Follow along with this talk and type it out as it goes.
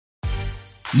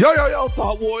Yo,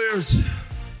 Thought Warriors.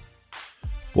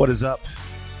 What is up?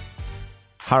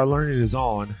 Higher Learning is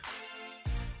on.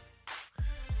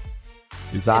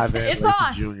 It's Ivan It's Lathan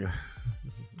on. Jr.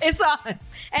 It's on.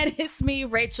 And it's me,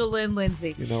 Rachel Lynn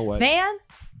Lindsay. You know what? Man,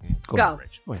 Go go. ahead,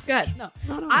 Rachel. Go ahead. Good. No.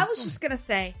 No, I was just going to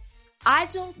say, I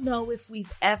don't know if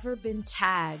we've ever been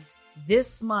tagged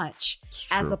this much It's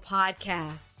as true. a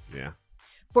podcast Yeah.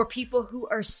 for people who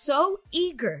are so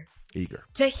eager Eager.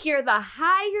 to hear the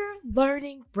higher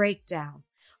learning breakdown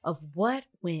of what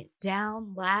went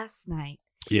down last night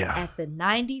Yeah. at the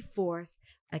 94th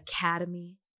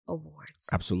Academy Awards.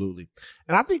 Absolutely.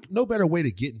 And I think no better way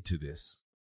to get into this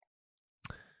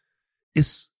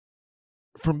is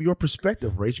from your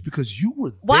perspective, Rach, because you were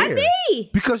there. Why me?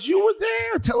 Because you were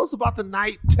there. Tell us about the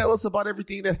night. Tell us about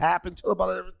everything that happened. Tell us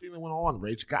about everything that went on,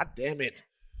 Rach. God damn it.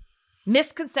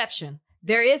 Misconception.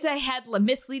 There is a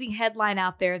misleading headline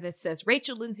out there that says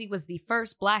Rachel Lindsay was the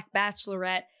first Black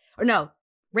bachelorette. Or no,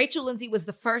 Rachel Lindsay was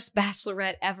the first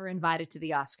bachelorette ever invited to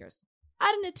the Oscars.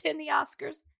 I didn't attend the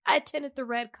Oscars. I attended the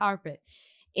red carpet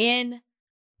in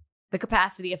the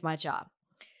capacity of my job.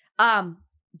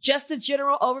 Just a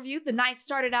general overview, the night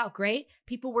started out great.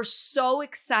 People were so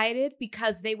excited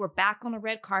because they were back on a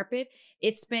red carpet.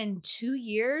 It's been 2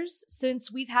 years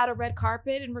since we've had a red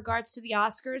carpet in regards to the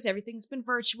Oscars. Everything's been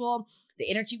virtual. The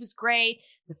energy was great.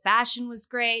 The fashion was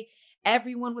great.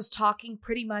 Everyone was talking.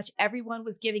 Pretty much everyone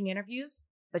was giving interviews.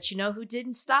 But you know who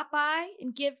didn't stop by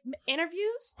and give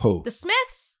interviews? Who? The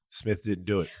Smiths, Smith didn't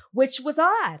do it. which was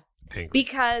odd. Angry.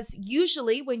 Because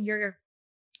usually when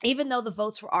even though the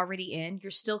votes were already in, you're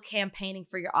still campaigning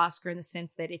for your Oscar in the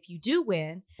sense that if you do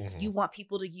win, Mhm. you want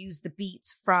people to use the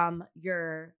beats from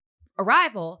your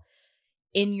arrival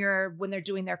when they're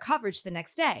doing their coverage the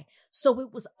next day. So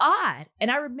it was odd. And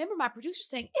I remember my producer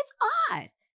saying, it's odd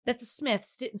that the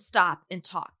Smiths didn't stop and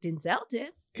talk. Denzel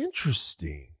did.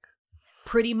 Interesting.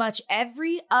 Pretty much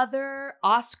every other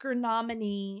Oscar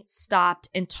nominee stopped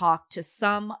and talked to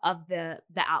some of the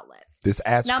outlets. This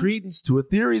adds Now- credence to a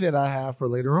theory that I have for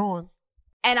later on.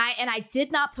 And I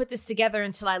did not put this together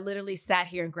until I literally sat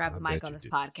here and grabbed I the mic bet on you this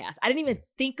did. podcast. I didn't even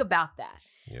think about that.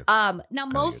 Yeah. Now Kinda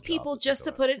most your job people, to just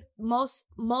to think put it, most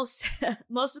most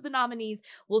of the nominees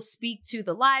will speak to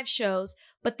the live shows,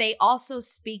 but they also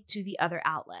speak to the other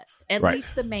outlets, at Right.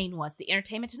 least the main ones, the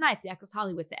Entertainment Tonight, the Access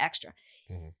Hollywood, the Extra.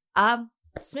 Mhm.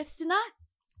 Smiths did not.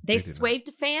 They They did swayed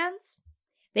to fans.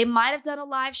 They might have done a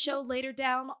live show later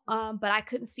down, but I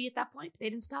couldn't see at that point. They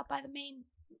didn't stop by the main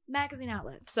magazine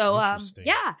outlet. So, Interesting.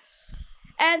 yeah.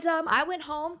 And I went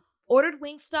home, ordered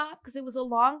Wingstop because it was a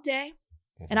long day.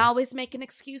 And I always make an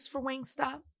excuse for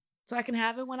Wingstop so I can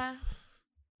have it when When as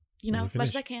you much as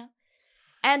finish. I can.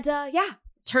 And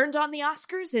turned on the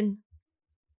Oscars and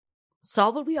saw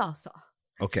what we all saw.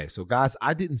 Okay, so guys,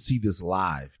 I didn't see this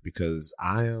live because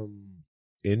I am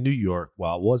in New York.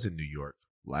 Well, I was in New York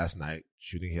last night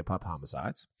shooting Hip Hop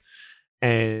Homicides.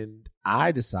 And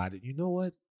I decided, you know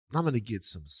what? I'm going to get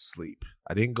some sleep.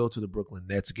 I didn't go to the Brooklyn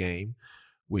Nets game,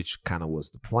 which kind of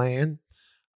was the plan.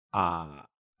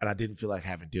 And I didn't feel like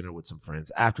having dinner with some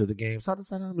friends after the game. So I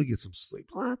decided I'm going to get some sleep.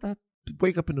 I thought,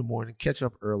 wake up in the morning, catch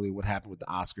up early, what happened with the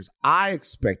Oscars. I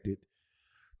expected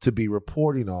to be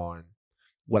reporting on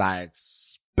what I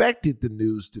expected the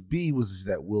news to be was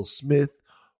that Will Smith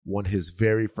won his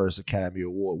very first Academy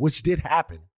Award, which did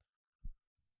happen.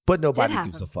 But nobody happen.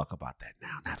 gives a fuck about that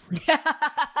now. Not really.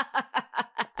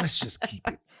 Let's just keep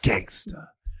it gangsta.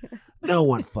 No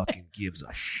one fucking gives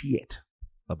a shit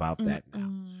about that now.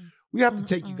 We have to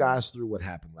take you guys through what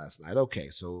happened last night. Okay,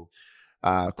 so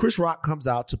Chris Rock comes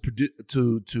out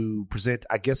to present,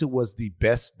 I guess it was the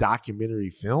Best Documentary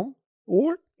Film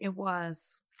Award. It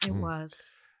was. It was.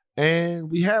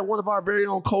 And we had one of our very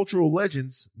own cultural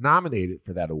legends nominated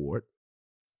for that award.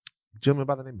 A gentleman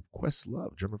by the name of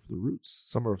Questlove, drummer for The Roots,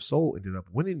 Summer of Soul, ended up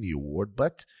winning the award,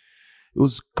 but it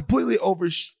was completely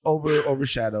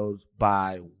overshadowed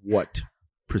by what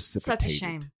precipitated Such a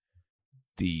shame.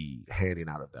 the handing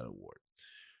out of that award.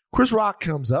 Chris Rock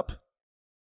comes up,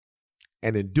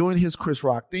 and in doing his Chris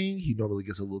Rock thing, he normally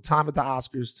gets a little time at the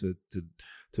Oscars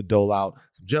to dole out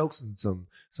some jokes and some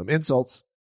insults.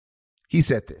 He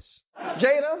said this.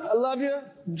 Jada, I love you.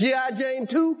 G.I. Jane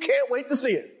 2, can't wait to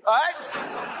see it. All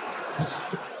right?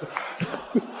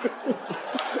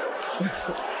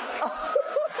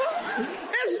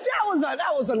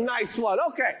 that was a nice one.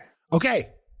 Okay.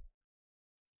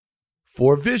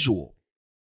 For visual,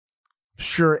 I'm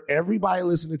sure everybody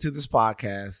listening to this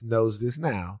podcast knows this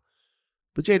now,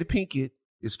 but Jada Pinkett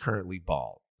is currently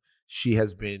bald. She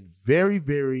has been very,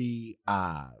 very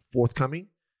forthcoming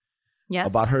Yes.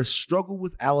 about her struggle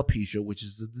with alopecia, which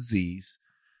is a disease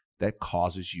that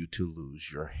causes you to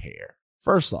lose your hair?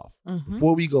 First off, Mhm.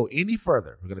 before we go any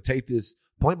further, we're going to take this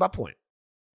point by point.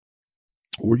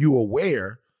 Were you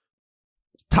aware,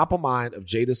 top of mind, of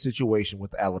Jada's situation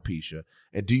with alopecia?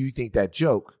 And do you think that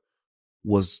joke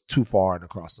was too far and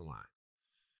across the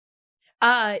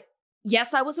line?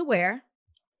 Yes, I was aware.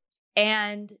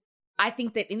 And I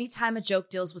think that anytime a joke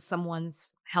deals with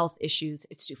someone's health issues,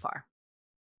 it's too far.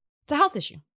 It's a health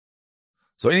issue.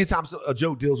 So anytime a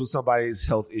joke deals with somebody's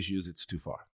health issues, it's too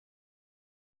far.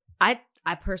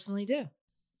 I personally do.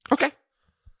 Okay.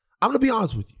 I'm going to be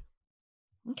honest with you.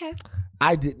 Okay.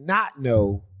 I did not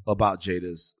know about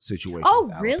Jada's situation. Oh,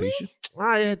 with really?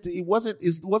 alopecia. It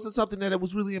wasn't something that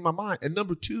was really in my mind. And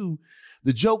number two,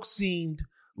 the joke seemed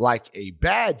like a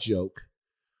bad joke.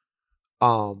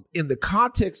 In the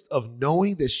context of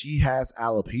knowing that she has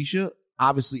alopecia,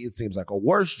 obviously it seems like a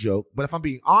worse joke. But if I'm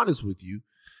being honest with you,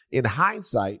 in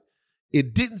hindsight,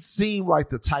 it didn't seem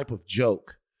like the type of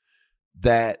joke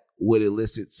that would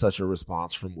elicit such a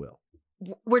response from Will.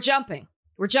 We're jumping.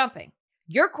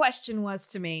 Your question was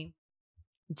to me,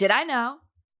 did I know?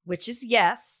 Which is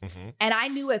yes. Mm-hmm. And I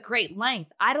knew at great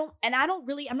length. I'm not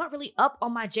really up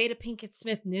on my Jada Pinkett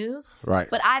Smith news. Right.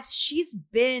 But she's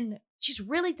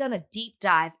really done a deep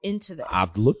dive into this.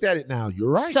 I've looked at it now.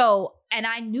 You're right. So, and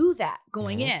I knew that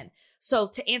going Mhm. in. So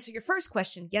to answer your first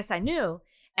question, yes, I knew.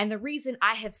 And the reason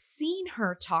I have seen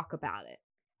her talk about it,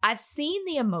 I've seen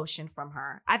the emotion from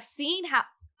her. I've seen how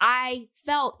I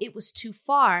felt it was too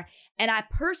far. And I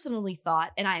personally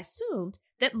thought, and I assumed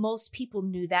that most people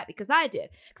knew that because I did.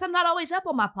 Because I'm not always up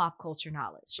on my pop culture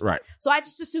knowledge. Right. So I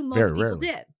just assumed most Very people rarely.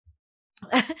 did.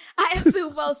 I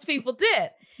assume most people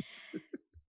did.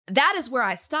 That is where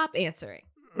I stop answering.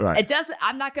 Right.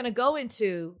 I'm not going to go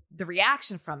into the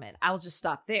reaction from it. I'll just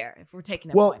stop there if we're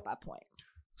taking it Well, point by point.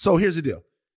 So here's the deal.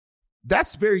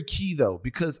 That's very key, though,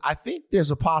 because I think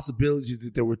there's a possibility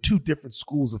that there were two different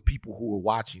schools of people who were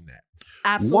watching that.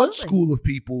 Absolutely. One school of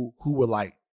people who were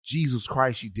like, Jesus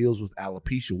Christ, she deals with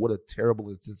alopecia. What a terrible,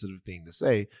 insensitive thing to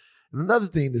say. And another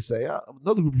thing to say,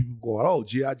 another group of people going, oh,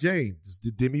 G.I. Jane, it's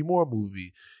the Demi Moore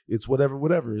movie. It's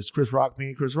whatever. It's Chris Rock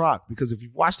being Chris Rock. Because if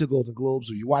you've watched the Golden Globes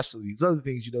or you watch these other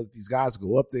things, you know that these guys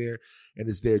go up there and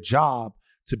it's their job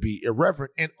to be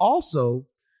irreverent. And also,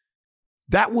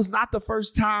 that was not the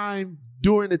first time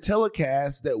during the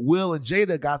telecast that Will and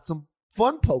Jada got some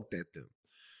fun poked at them.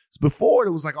 Before,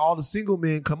 it was like all the single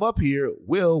men come up here.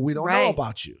 Will, we don't know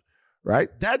about you, right?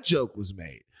 That joke was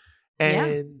made.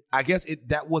 And I guess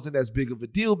that wasn't as big of a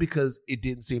deal because it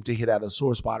didn't seem to hit at a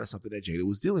sore spot or something that Jada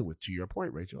was dealing with, to your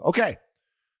point, Rachel. Okay,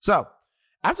 so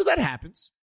after that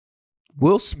happens,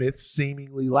 Will Smith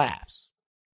seemingly laughs.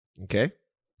 Okay?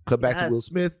 Come back to Will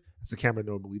Smith, as the camera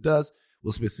normally does.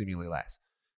 Will Smith seemingly laughs.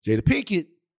 Jada Pinkett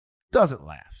doesn't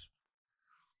laugh.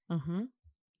 Mm-hmm.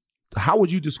 How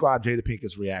would you describe Jada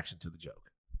Pinkett's reaction to the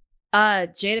joke?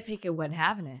 Jada Pinkett wasn't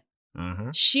having it.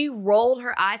 She rolled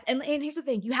her eyes. And here's the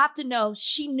thing. You have to know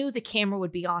she knew the camera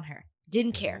would be on her.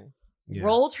 Didn't care. Yeah.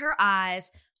 Rolled her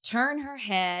eyes, turned her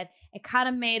head, and kind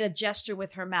of made a gesture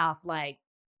with her mouth like,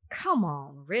 come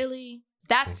on, really?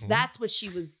 That's what she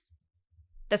was.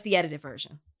 That's the edited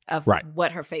version of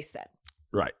what her face said.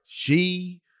 Right.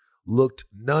 She looked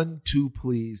none too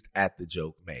pleased at the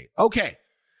joke made. Okay.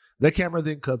 The camera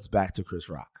then cuts back to Chris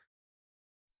Rock.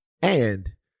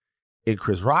 And in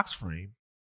Chris Rock's frame,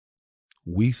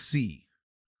 we see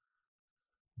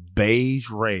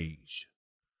beige rage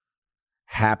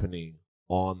happening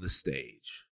on the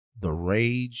stage. The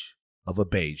rage of a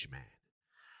beige man.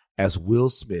 As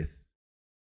Will Smith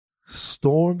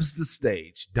storms the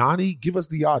stage. Donnie, give us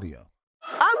the audio.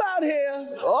 I'm out here.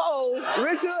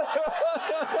 Richard.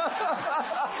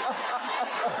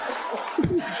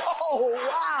 Oh,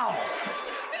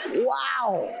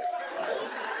 wow.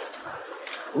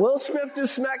 Will Smith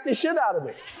just smacked the shit out of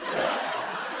me.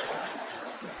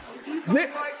 Keep my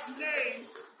wife's name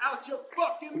out your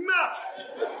fucking mouth.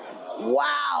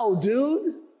 Wow,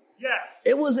 dude. Yes.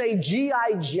 It was a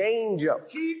G.I. Jane joke.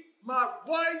 Keep my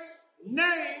wife's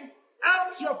name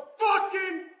out your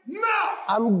fucking mouth.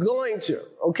 I'm going to,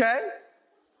 okay?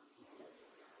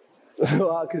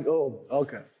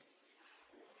 Okay.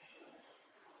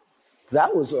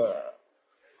 That was a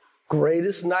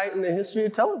greatest night in the history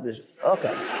of television.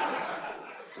 Okay.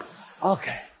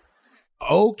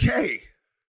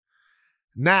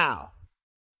 Now,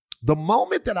 the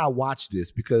moment that I watched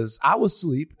this, because I was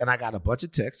asleep and I got a bunch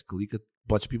of texts, a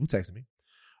bunch of people texting me.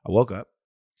 I woke up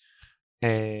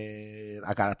and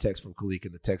I got a text from Khalik,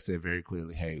 and the text said very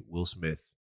clearly, hey, Will Smith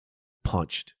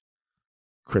punched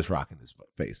Chris Rock in his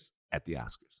face at the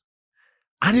Oscars.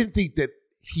 I didn't think that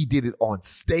he did it on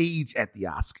stage at the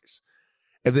Oscars.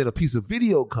 And then a piece of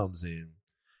video comes in,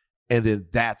 and then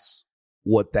that's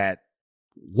what that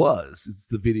was. It's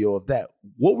the video of that.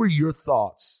 What were your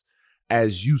thoughts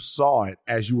as you saw it,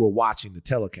 as you were watching the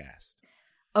telecast?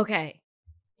 Okay.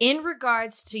 In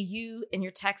regards to you and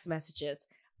your text messages,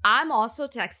 I'm also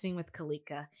texting with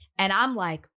Kalika, and I'm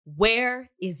like,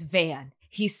 where is Van?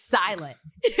 He's silent.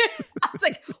 I was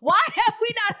like, why have we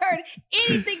not heard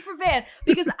anything from Van?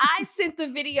 Because I sent the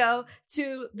video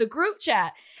to the group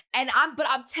chat, and I'm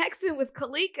texting with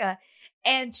Kalika,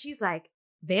 and she's like,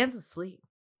 Van's asleep.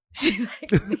 She's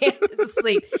like, Van is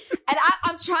asleep. And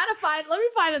I'm trying to let me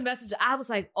find a message. I was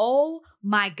like, oh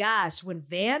my gosh, when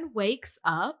Van wakes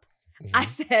up, I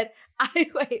said,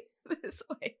 wait, this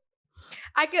way.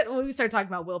 When we started talking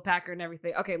about Will Packer and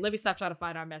everything, okay, let me stop trying to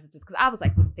find our messages, because I was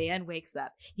like, when Van wakes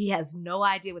up, he has no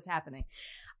idea what's happening.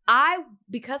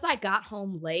 Because I got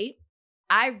home late,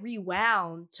 I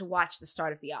rewound to watch the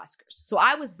start of the Oscars. So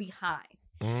I was behind.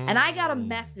 And I got a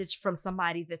message from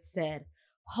somebody that said,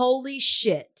 holy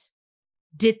shit,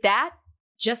 did that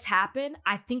just happen?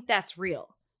 I think that's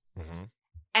real. Mm-hmm.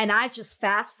 And I just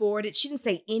fast forwarded. She didn't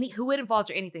say who it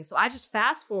involved or anything. So I just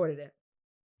fast forwarded it.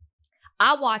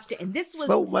 I watched it, and this was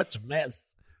so much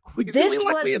mess. We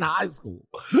in high school.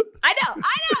 I know.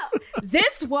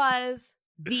 This was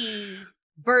the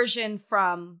version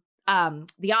from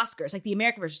the Oscars, like the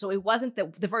American version. So it wasn't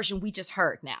the version we just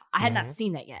heard now. I had not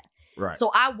seen that yet. Right.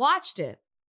 So I watched it.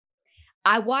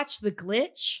 I watched the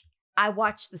glitch. I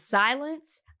watched the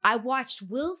silence. I watched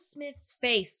Will Smith's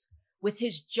face with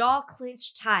his jaw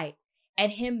clenched tight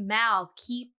and him mouth,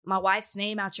 keep my wife's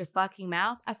name out your fucking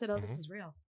mouth. I said, this is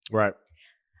real. Right.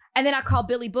 And then I called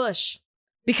Billy Bush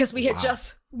because we had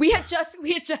just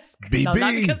BB. No,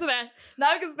 not because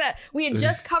of that. We had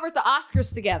just covered the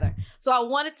Oscars together. So I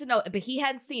wanted to know, but he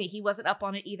hadn't seen it. He wasn't up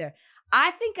on it either.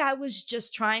 I think I was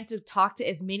just trying to talk to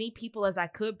as many people as I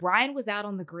could. Brian was out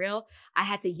on the grill. I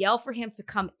had to yell for him to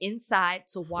come inside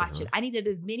to watch it. I needed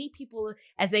as many people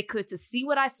as they could to see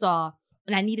what I saw,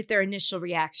 and I needed their initial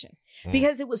reaction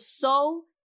because it was so.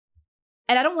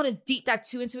 And I don't want to deep dive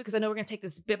too into it because I know we're going to take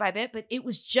this bit by bit, but it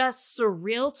was just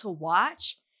surreal to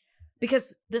watch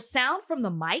because the sound from the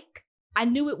mic, I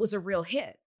knew it was a real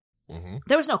hit. Mm-hmm.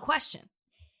 There was no question.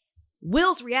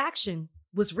 Will's reaction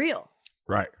was real.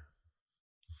 Right.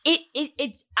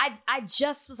 I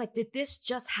just was like, did this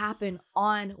just happen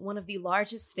on one of the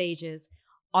largest stages,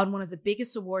 on one of the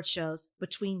biggest award shows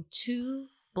between two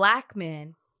Black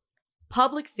men,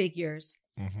 public figures,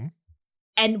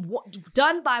 and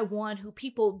done by one who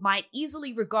people might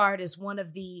easily regard as one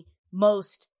of the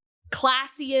most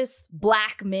classiest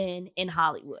Black men in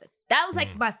Hollywood? That was like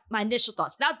my initial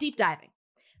thoughts without deep diving.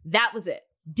 That was it.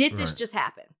 Did this just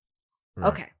happen? Right.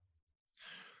 Okay.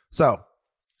 So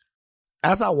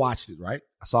as I watched it, right,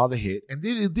 I saw the hit, and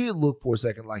then it did look for a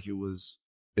second like it was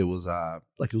a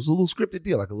little scripted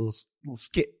deal, like a little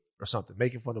skit or something,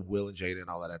 making fun of Will and Jada and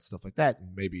all of that stuff like that.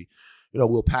 And maybe,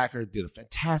 Will Packer did a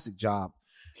fantastic job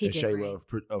and Shayla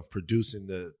of producing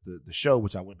the show,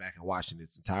 which I went back and watched in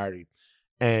its entirety.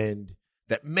 And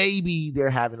that maybe they're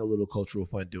having a little cultural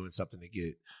fun doing something to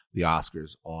get the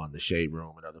Oscars on the Shade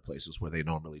Room and other places where they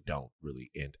normally don't really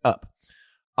end up.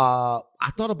 I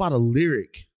thought about a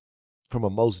lyric from a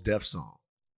Mos Def song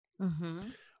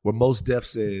where Mos Def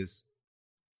says,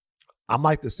 I'm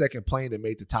like the second plane that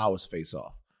made the towers face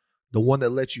off. The one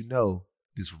that lets you know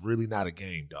this really not a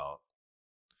game, dog.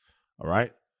 All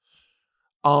right.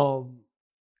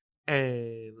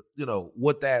 And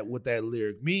what that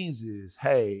lyric means is,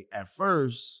 hey, at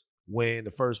first, when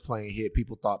the first plane hit,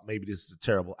 people thought maybe this is a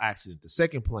terrible accident. The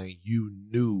second plane, you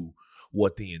knew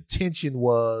what the intention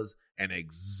was and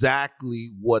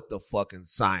exactly what the fucking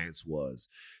science was.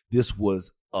 This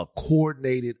was a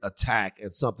coordinated attack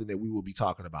and something that we will be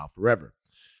talking about forever.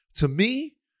 To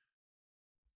me,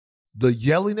 the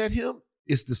yelling at him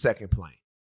is the second plane.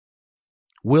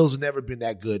 Will's never been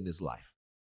that good in his life.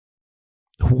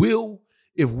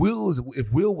 If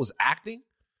Will was acting,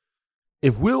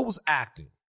 if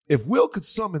Will could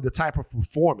summon the type of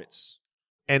performance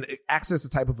and access the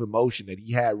type of emotion that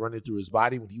he had running through his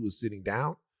body when he was sitting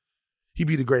down, he'd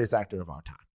be the greatest actor of our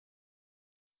time.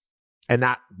 And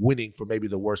not winning for maybe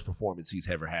the worst performance he's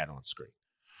ever had on screen.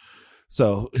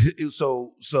 So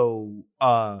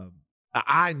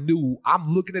I knew,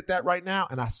 I'm looking at that right now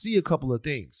and I see a couple of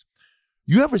things.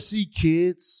 You ever see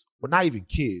kids, or not even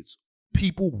kids,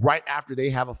 people right after they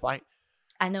have a fight?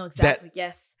 I know exactly.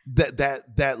 Yes.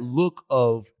 That look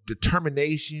of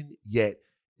determination, yet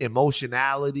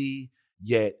emotionality,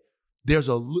 yet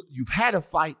you've had a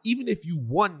fight. Even if you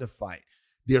won the fight,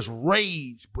 there's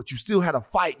rage, but you still had a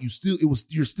fight. You're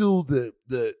still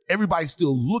everybody's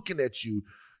still looking at you.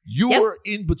 You're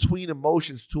in between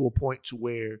emotions to a point to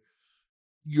where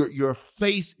your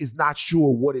face is not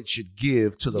sure what it should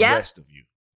give to the rest of you.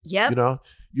 Yep. You know,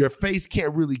 your face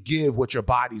can't really give what your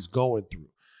body's going through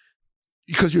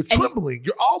because you're trembling.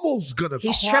 You're almost gonna cry.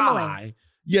 He's trembling.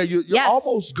 Yeah, you're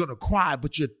almost gonna cry,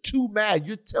 but you're too mad.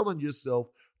 You're telling yourself,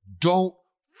 don't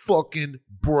fucking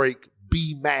break.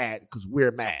 Be mad because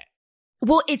we're mad.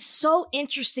 Well, it's so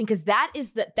interesting because that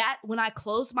when I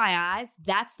close my eyes,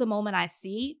 that's the moment I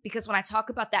see. Because when I talk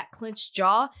about that clenched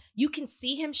jaw, you can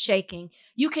see him shaking.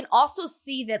 You can also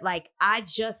see that, like, I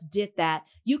just did that.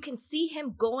 You can see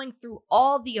him going through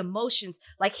all the emotions.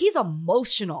 Like, he's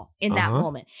emotional in that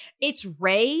moment. It's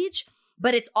rage,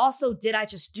 but it's also, did I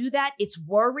just do that? It's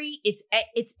worry. It's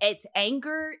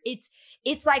anger.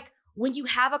 It's like, when you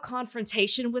have a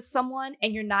confrontation with someone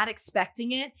and you're not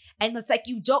expecting it, and it's like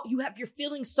you're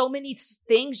feeling so many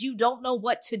things, you don't know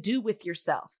what to do with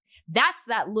yourself. That's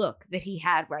that look that he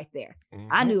had right there.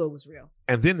 I knew it was real.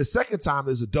 And then the second time,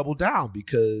 there's a double down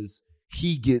because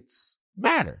he gets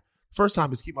madder. First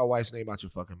time is keep my wife's name out your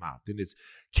fucking mouth. Then it's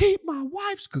keep my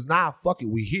wife's, because now, fuck it,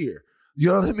 we here. You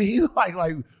know what I mean?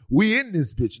 Like we in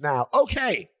this bitch now.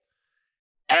 Okay.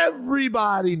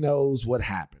 Everybody knows what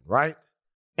happened, right?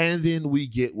 And then we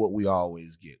get what we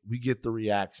always get. We get the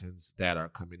reactions that are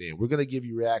coming in. We're going to give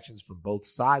you reactions from both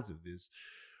sides of this.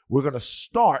 We're going to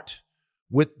start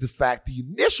with the fact the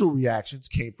initial reactions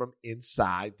came from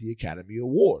inside the Academy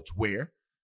Awards, where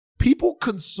people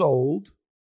consoled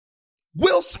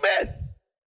Will Smith.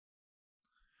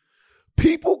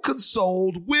 People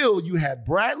consoled Will. You had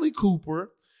Bradley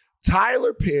Cooper,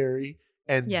 Tyler Perry,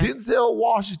 and Denzel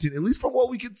Washington, at least from what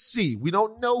we can see. We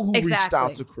don't know who reached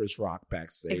out to Chris Rock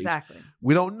backstage. Exactly.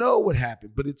 We don't know what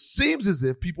happened, but it seems as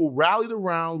if people rallied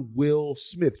around Will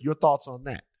Smith. Your thoughts on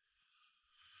that?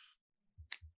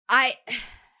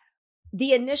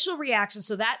 The initial reaction,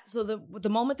 so the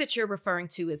moment that you're referring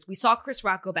to is we saw Chris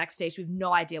Rock go backstage. We have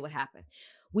no idea what happened.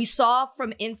 We saw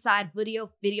from inside video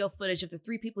footage of the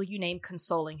three people you named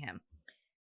consoling him.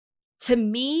 To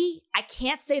me, I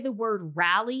can't say the word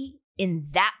rally in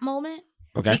that moment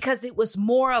because it was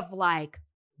more of like,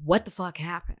 what the fuck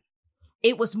happened?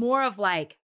 It was more of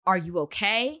like, are you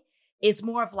okay? It's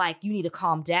more of like, you need to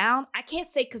calm down. I can't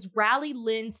say, because rally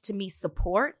lends to me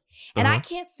support. And I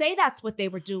can't say that's what they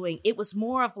were doing. It was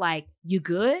more of like, you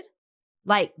good?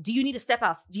 Like, do you need to step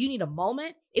out? Do you need a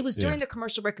moment? It was during the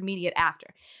commercial break, immediate after.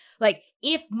 Like,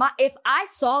 if I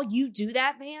saw you do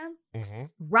that, man,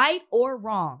 right or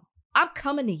wrong, I'm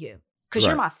coming to you because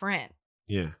you're my friend.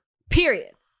 Yeah.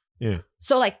 Period. Yeah.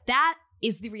 So, like, that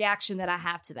is the reaction that I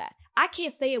have to that. I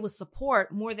can't say it was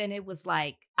support more than it was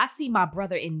like, I see my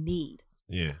brother in need.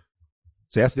 Yeah.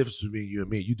 See, that's the difference between you and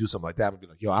me. You do something like that, I'm be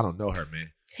like, yo, I don't know her,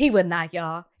 man. He would not,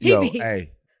 y'all.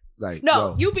 Hey. Like,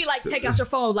 no, you be like, take out your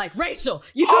phone, like, Rachel,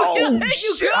 you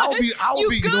shit. good? I would be,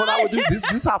 you know what I would do? This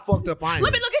is how fucked up I am.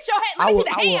 Let me look at your hand. Let me see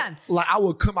the hand. I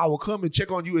would come and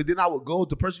check on you, and then I would go with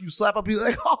the person you slap. I'd be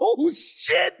like, oh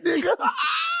shit, nigga.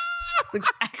 That's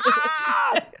exactly what you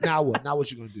said. Now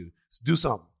what you gonna do? Do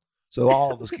something. So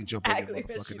all of us can jump in your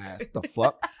motherfucking ass. The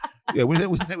fuck? Yeah, we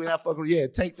not fucking. Yeah,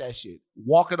 take that shit.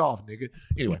 Walk it off, nigga.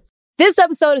 Anyway. This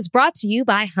episode is brought to you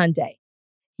by Hyundai.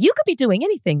 You could be doing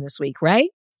anything this week, right?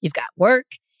 You've got work,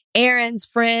 errands,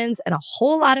 friends, and a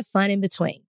whole lot of fun in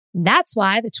between. That's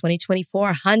why the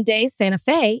 2024 Hyundai Santa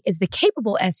Fe is the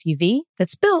capable SUV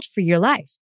that's built for your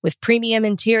life. With premium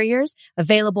interiors,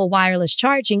 available wireless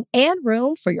charging, and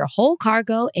room for your whole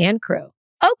cargo and crew.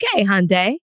 Okay,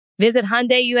 Hyundai. Visit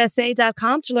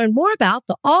HyundaiUSA.com to learn more about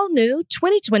the all-new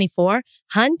 2024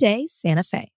 Hyundai Santa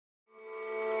Fe.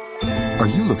 Are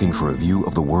you looking for a view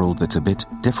of the world that's a bit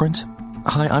different?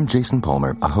 Hi, I'm Jason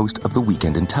Palmer, a host of The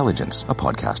Weekend Intelligence, a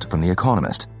podcast from The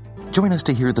Economist. Join us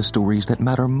to hear the stories that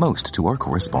matter most to our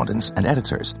correspondents and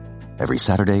editors. Every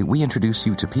Saturday, we introduce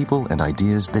you to people and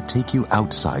ideas that take you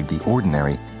outside the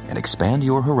ordinary and expand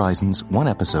your horizons one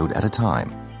episode at a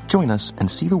time. Join us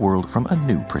and see the world from a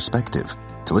new perspective.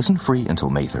 To listen free until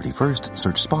May 31st,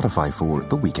 search Spotify for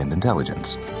The Weekend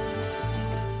Intelligence.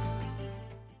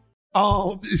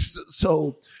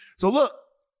 So look,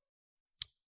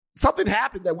 something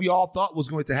happened that we all thought was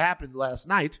going to happen last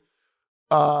night,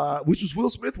 which was Will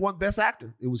Smith won Best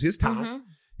Actor. It was his time. Mm-hmm.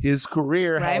 His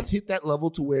career has hit that level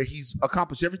to where he's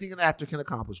accomplished everything an actor can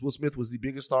accomplish. Will Smith was the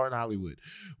biggest star in Hollywood.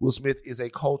 Will Smith is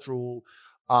a cultural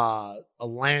a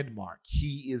landmark.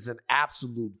 He is an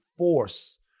absolute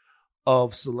force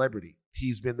of celebrity.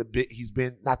 He's been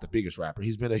not the biggest rapper.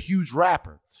 He's been a huge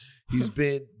rapper. He's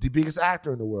been the biggest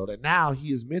actor in the world. And now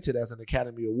he is minted as an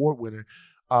Academy Award winner.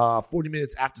 40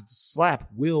 minutes after the slap,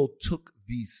 Will took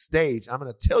the stage. I'm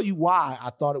going to tell you why I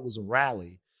thought it was a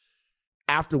rally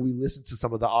after we listened to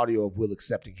some of the audio of Will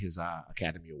accepting his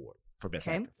Academy Award for Best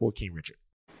Actor for King Richard.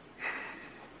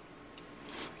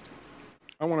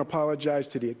 I want to apologize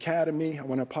to the Academy. I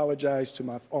want to apologize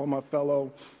to all my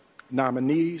fellow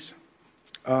nominees.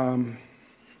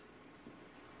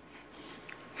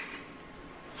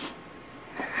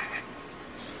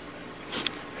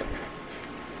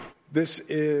 This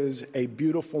is a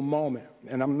beautiful moment,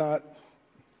 and I'm not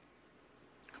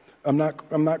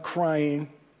crying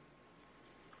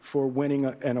for winning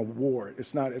an award.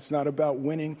 It's not about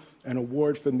winning an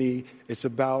award for me. It's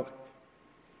about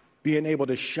being able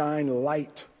to shine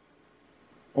light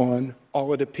on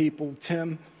all of the people,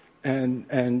 Tim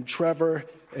and Trevor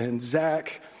and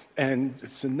Zach and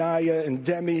Sanaya and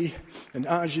Demi and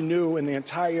Ingenue and the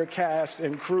entire cast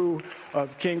and crew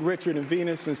of King Richard and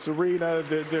Venus and Serena,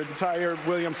 the entire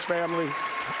Williams family.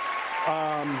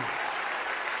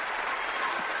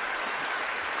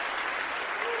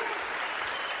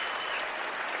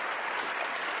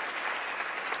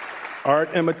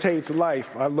 Art imitates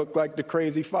life. I look like the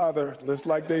crazy father, just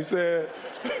like they said.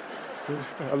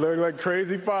 I look like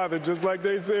crazy father, just like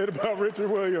they said about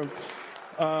Richard Williams.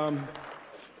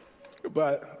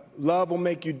 But love will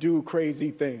make you do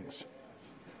crazy things.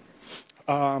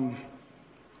 Okay.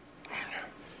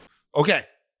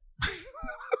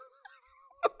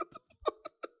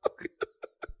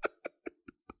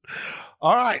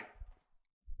 All right.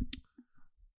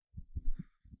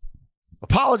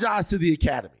 Apologize to the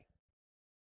Academy.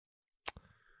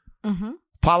 Mm-hmm.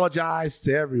 Apologize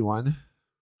to everyone.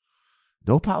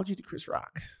 No apology to Chris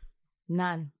Rock.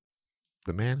 None.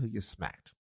 The man who gets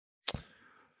smacked.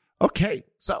 Okay,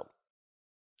 so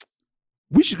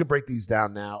we should break these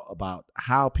down now about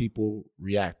how people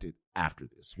reacted after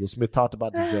this. Will Smith talked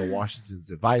about Denzel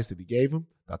Washington's advice that he gave him.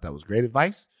 Thought that was great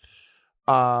advice.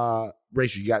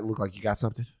 Rachel, look like you got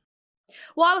something?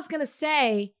 Well, I was going to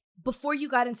say, before you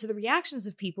got into the reactions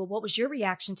of people, what was your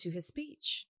reaction to his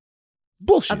speech?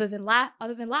 Bullshit. Other than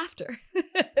laughter.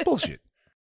 Bullshit.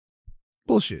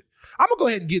 I'm going to go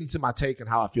ahead and get into my take on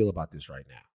how I feel about this right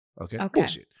now. Okay?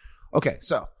 Bullshit. Okay,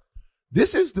 so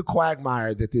this is the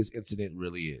quagmire that this incident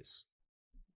really is.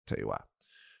 Tell you why.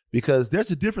 Because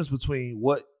there's a difference between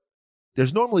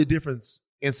there's normally a difference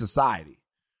in society,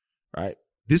 right?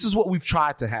 This is what we've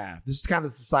tried to have. This is kind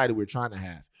of the society we're trying to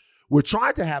have. We're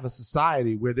trying to have a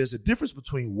society where there's a difference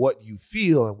between what you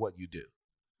feel and what you do.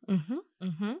 Mm-hmm.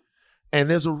 Mm-hmm. And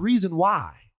there's a reason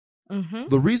why. Mm-hmm.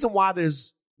 The reason why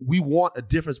we want a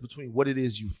difference between what it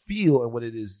is you feel and what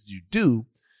it is you do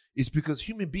is because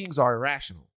human beings are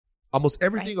irrational. Almost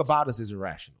everything about us is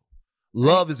irrational.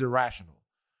 Love is irrational.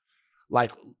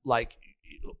 Like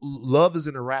love is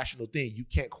an irrational thing. You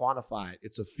can't quantify it.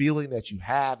 It's a feeling that you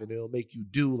have and it'll make you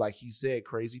do, like he said,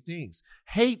 crazy things.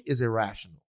 Hate is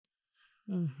irrational.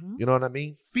 Mm-hmm. You know what I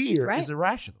mean? Fear is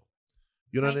irrational.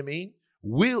 You know what I mean?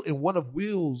 Will, in one of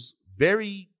Will's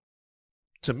very,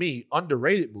 to me,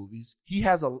 underrated movies, he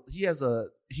has a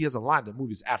line. The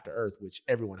movie's After Earth, which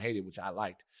everyone hated, which I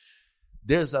liked.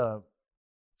 There's a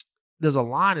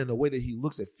line in the way that he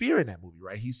looks at fear in that movie,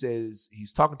 right? He says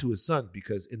he's talking to his son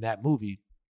because in that movie,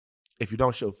 if you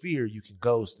don't show fear, you can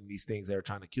ghost, and these things that are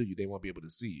trying to kill you, they won't be able to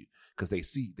see you because they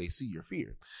see your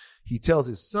fear. He tells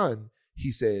his son,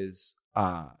 he says,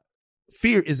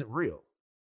 fear isn't real.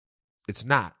 It's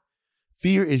not.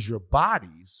 Fear is your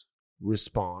body's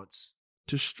response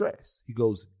to stress. He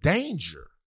goes, danger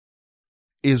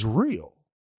is real.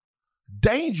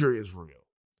 Danger is real.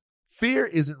 Fear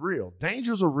isn't real.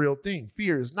 Danger is a real thing.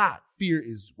 Fear is not. Fear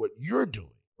is what you're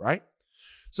doing, right?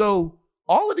 So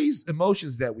all of these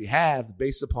emotions that we have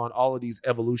based upon all of these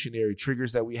evolutionary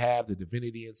triggers that we have, the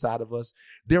divinity inside of us,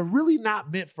 they're really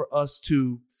not meant for us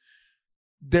to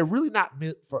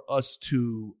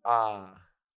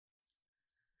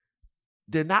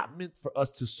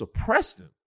suppress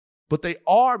them, but they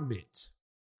are meant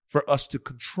for us to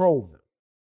control them.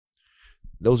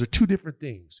 Those are two different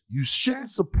things. You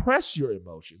shouldn't suppress your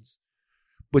emotions,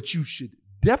 but you should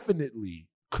definitely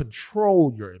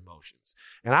control your emotions.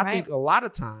 And I think a lot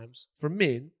of times for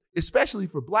men, especially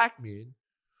for Black men,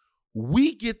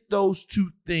 we get those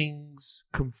two things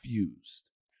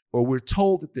confused, or we're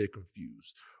told that they're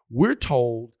confused. We're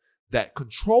told that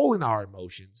controlling our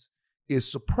emotions is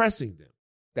suppressing them.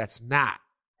 That's not.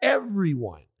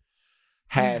 Everyone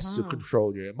has to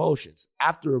control your emotions.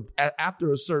 After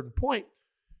a certain point,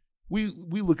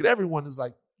 we look at everyone as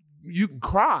like, you can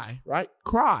cry, right?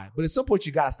 Cry. But at some point,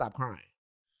 you got to stop crying.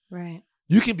 Right.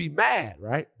 You can be mad,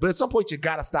 right? But at some point, you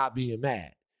got to stop being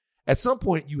mad. At some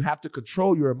point, you have to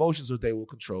control your emotions or they will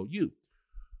control you.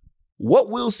 What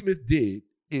Will Smith did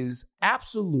is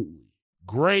absolutely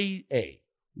grade A,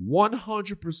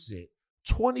 100%,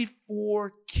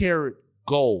 24 karat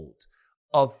gold,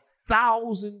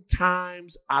 1,000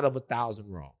 times out of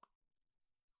 1,000 wrong.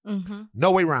 Mm-hmm.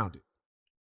 No way around it.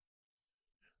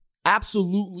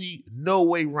 Absolutely no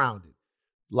way around it.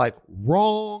 Like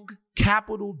wrong,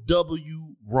 capital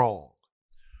W, wrong.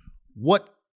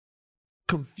 What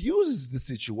confuses the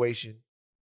situation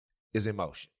is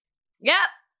emotion. Yep.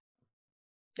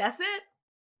 That's it.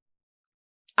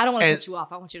 I don't want to cut you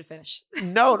off. I want you to finish.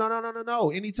 No.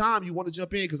 Anytime you want to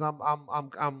jump in, because I'm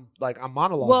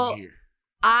monologuing here.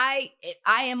 I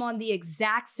am on the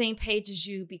exact same page as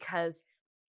you, because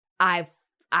I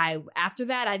after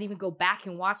that I didn't even go back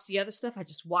and watch the other stuff. I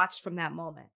just watched from that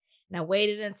moment, and I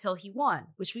waited until he won,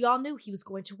 which we all knew he was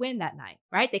going to win that night,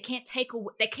 right? They can't take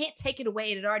it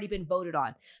away. It had already been voted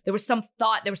on. There was some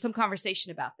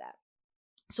conversation about that.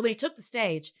 So when he took the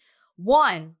stage,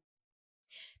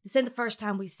 this isn't the first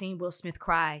time we've seen Will Smith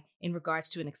cry in regards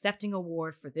to an accepting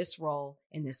award for this role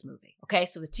in this movie. Okay,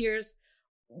 so the tears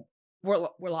were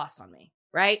lost on me,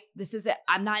 right?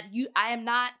 I am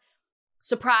not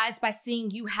surprised by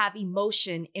seeing you have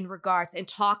emotion in regards and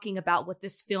talking about what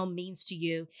this film means to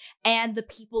you and the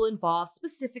people involved,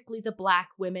 specifically the Black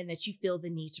women that you feel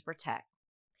the need to protect.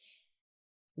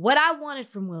 What I wanted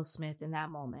from Will Smith in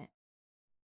that moment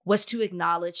was to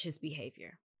acknowledge his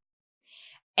behavior.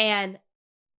 And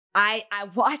I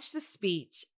watched the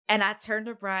speech and I turned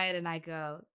to Brian and I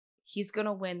go, he's going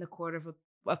to win the court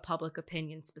of public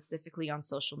opinion, specifically on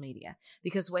social media,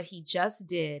 because what he just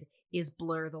did is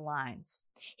blur the lines.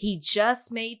 He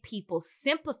just made people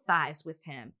sympathize with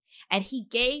him, and he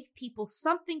gave people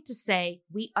something to say,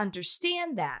 we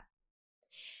understand that.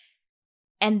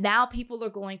 And now people are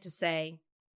going to say,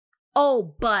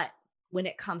 oh, but when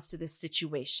it comes to this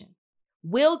situation,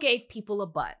 Will gave people a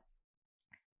but.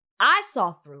 I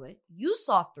saw through it, you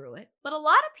saw through it, but a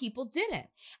lot of people didn't.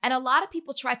 And a lot of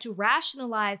people tried to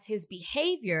rationalize his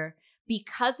behavior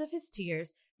because of his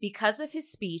tears, because of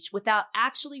his speech, without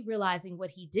actually realizing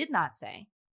what he did not say.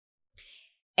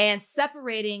 And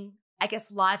separating, I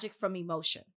guess, logic from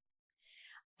emotion.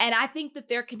 And I think that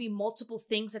there can be multiple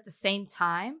things at the same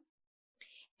time.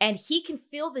 And he can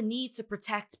feel the need to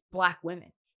protect Black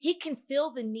women. He can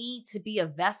feel the need to be a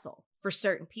vessel for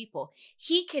certain people.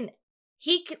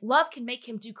 Love can make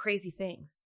him do crazy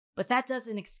things, but that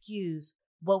doesn't excuse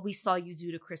what we saw you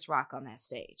do to Chris Rock on that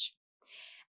stage.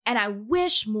 And I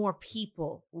wish more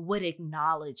people would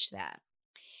acknowledge that.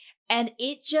 And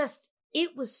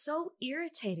it was so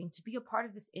irritating to be a part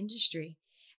of this industry.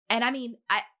 And I mean,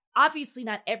 obviously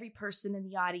not every person in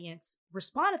the audience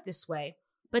responded this way,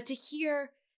 but to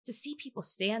see people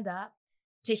stand up,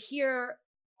 to hear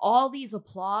all these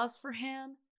applause for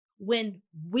him, when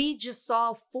we just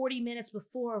saw 40 minutes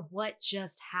before what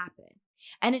just happened.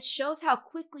 And it shows how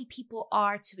quickly people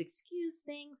are to excuse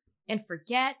things and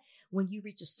forget when you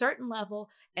reach a certain level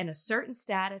and a certain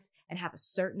status and have a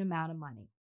certain amount of money.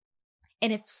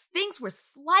 And if things were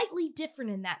slightly different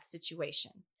in that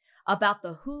situation about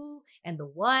the who and the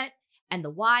what and the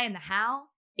why and the how,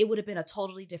 it would have been a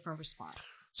totally different response.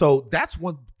 So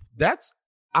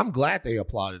I'm glad they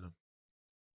applauded him.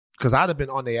 Because I'd have been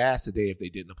on their ass today if they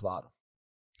didn't applaud him.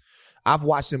 I've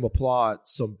watched them applaud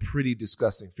some pretty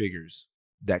disgusting figures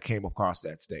that came across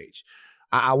that stage.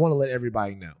 I want to let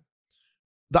everybody know.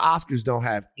 The Oscars don't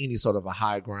have any sort of a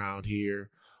high ground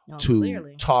here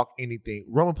to talk anything.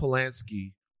 Roman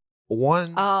Polanski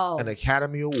won an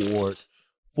Academy Award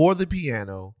for The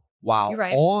Piano while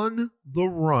on the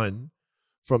run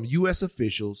from U.S.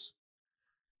 officials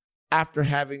after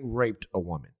having raped a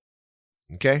woman.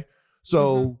 Okay?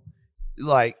 So,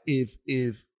 like, if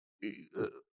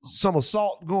some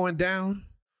assault going down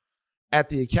at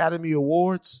the Academy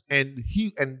Awards, and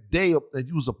he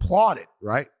was applauded,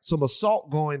 right? Some assault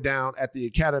going down at the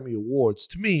Academy Awards,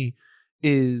 to me,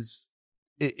 is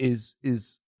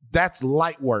that's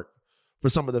light work for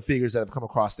some of the figures that have come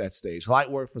across that stage.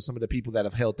 Light work for some of the people that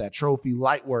have held that trophy.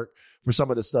 Light work for some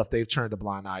of the stuff they've turned a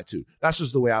blind eye to. That's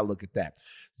just the way I look at that.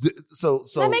 So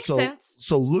that makes sense.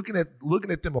 So looking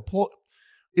at them applaud.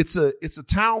 It's a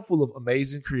town full of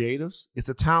amazing creatives. It's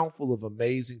a town full of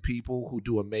amazing people who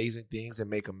do amazing things and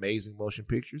make amazing motion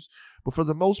pictures. But for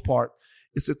the most part,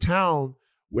 it's a town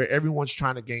where everyone's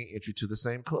trying to gain entry to the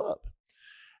same club.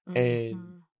 Mm-hmm.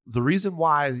 And the reason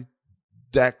why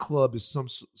that club is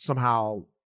somehow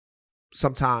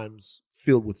sometimes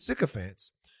filled with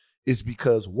sycophants is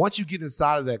because once you get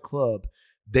inside of that club,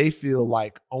 they feel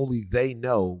like only they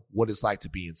know what it's like to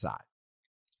be inside.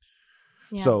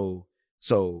 Yeah.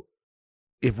 So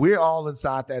if we're all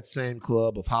inside that same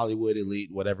club of Hollywood elite,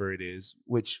 whatever it is,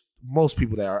 which most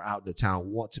people that are out in the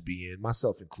town want to be in,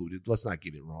 myself included, let's not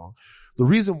get it wrong. The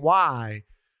reason why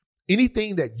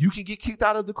anything that you can get kicked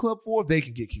out of the club for, they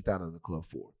can get kicked out of the club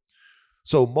for.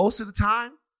 So most of the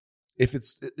time, if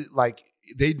it's like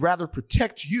they'd rather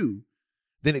protect you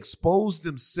than expose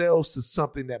themselves to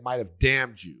something that might have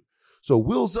damned you. So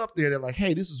Will's up there. They're like,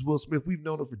 hey, this is Will Smith. We've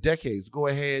known him for decades. Go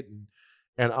ahead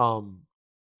and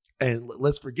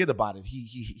let's forget about it.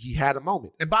 He had a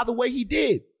moment. And by the way, he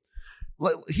did.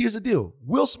 Here's the deal.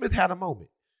 Will Smith had a moment.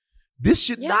 This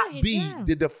should not be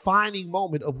the defining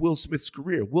moment of Will Smith's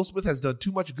career. Will Smith has done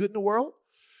too much good in the world.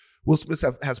 Will Smith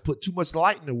has put too much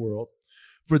light in the world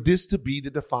for this to be the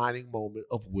defining moment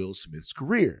of Will Smith's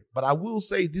career. But I will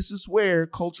say this is where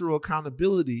cultural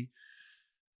accountability,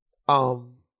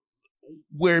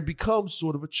 where it becomes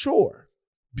sort of a chore.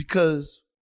 Because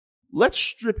let's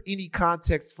strip any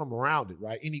context from around it,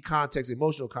 right? Any context,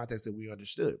 emotional context that we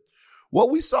understood.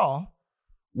 What we saw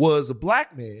was a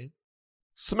black man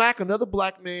smack another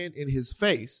black man in his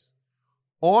face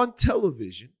on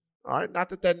television, all right, not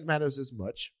that that matters as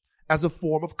much, as a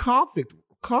form of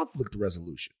conflict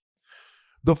resolution.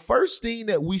 The first thing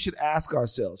that we should ask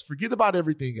ourselves, forget about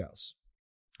everything else,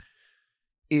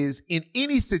 is in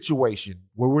any situation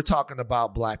where we're talking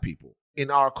about black people in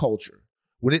our culture,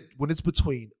 when it's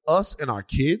between us and our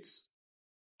kids,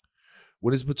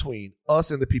 when it's between us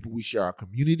and the people we share our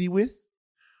community with,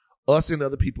 us and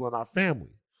other people in our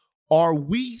family, are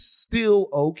we still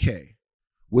okay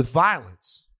with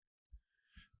violence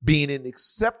being an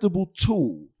acceptable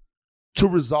tool to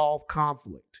resolve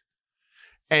conflict?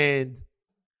 And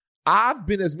I've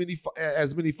been as many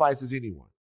fights as anyone.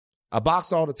 I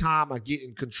box all the time. I get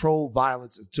in controlled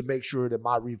violence to make sure that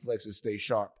my reflexes stay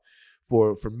sharp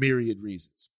for myriad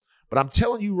reasons. But I'm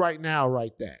telling you right now,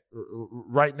 right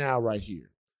here,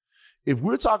 if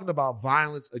we're talking about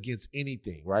violence against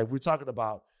anything, right? If we're talking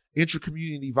about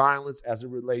intracommunity violence as it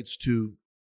relates to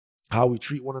how we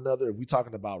treat one another, if we're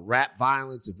talking about rap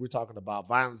violence, if we're talking about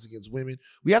violence against women,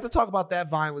 we have to talk about that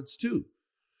violence too.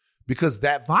 Because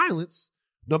that violence,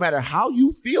 no matter how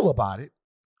you feel about it,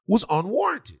 was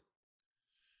unwarranted.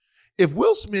 If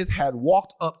Will Smith had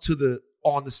walked up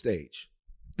on the stage,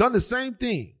 done the same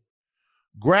thing,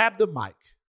 grabbed the mic,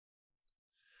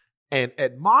 and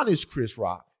admonished Chris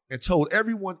Rock, and told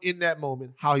everyone in that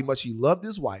moment how much he loved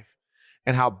his wife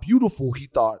and how beautiful he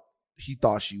thought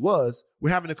she was, we're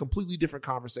having a completely different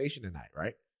conversation tonight,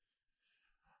 right?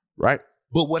 Right?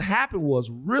 But what happened was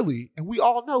really, and we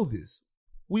all know this,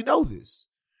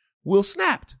 Will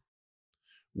snapped.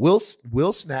 Will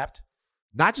snapped,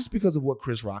 not just because of what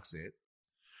Chris Rock said,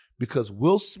 because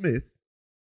Will Smith,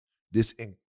 this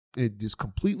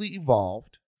completely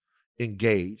evolved,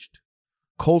 engaged,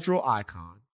 cultural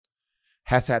icon,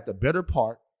 has had the better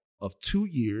part of 2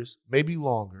 years, maybe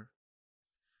longer,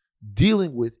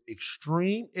 dealing with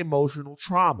extreme emotional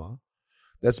trauma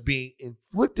that's being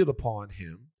inflicted upon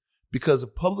him because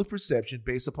of public perception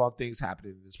based upon things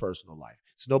happening in his personal life.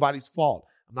 It's nobody's fault.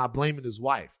 I'm not blaming his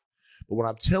wife. But what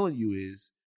I'm telling you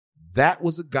is that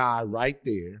was a guy right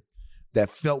there that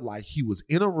felt like he was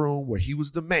in a room where he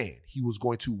was the man. He was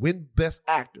going to win Best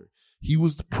Actor. He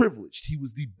was the privileged. He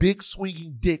was the big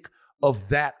swinging dick of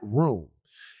that room.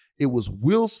 It was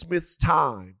Will Smith's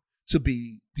time to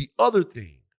be the other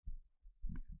thing,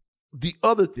 the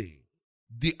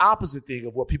opposite thing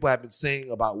of what people have been saying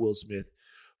about Will Smith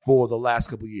for the last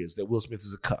couple of years, that Will Smith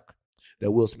is a cuck,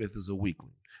 that Will Smith is a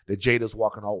weakling, that Jada's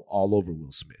walking all over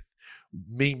Will Smith,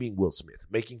 memeing Will Smith,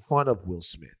 making fun of Will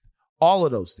Smith, all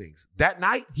of those things. That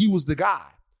night, he was the guy.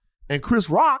 And Chris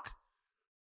Rock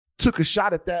took a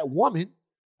shot at that woman,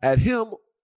 at him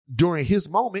during his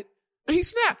moment, and he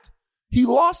snapped. He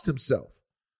lost himself.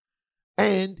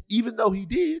 And even though he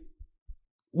did,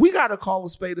 we got to call a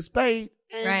spade, and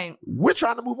right. We're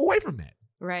trying to move away from that.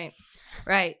 Right.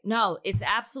 No, it's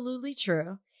absolutely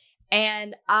true.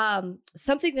 And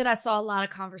something that I saw a lot of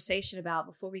conversation about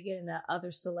before we get into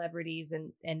other celebrities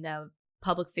and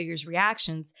public figures'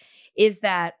 reactions is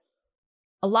that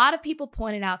a lot of people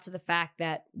pointed out to the fact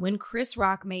that when Chris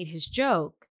Rock made his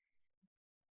joke,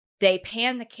 they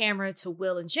panned the camera to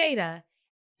Will and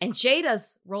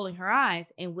Jada's rolling her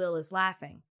eyes and Will is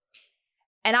laughing.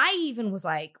 And I even was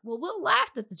like, well, Will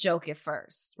laughed at the joke at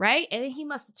first, right? And then he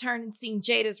must have turned and seen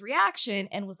Jada's reaction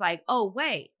and was like, oh,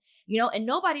 wait, and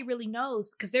nobody really knows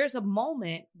because there's a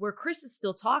moment where Chris is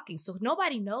still talking. So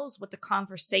nobody knows what the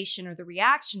conversation or the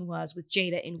reaction was with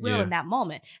Jada and Will in that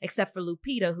moment, except for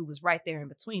Lupita, who was right there in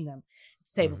between them,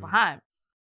 table behind.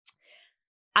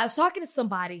 I was talking to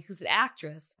somebody who's an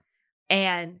actress,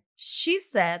 and she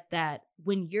said that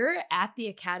when you're at the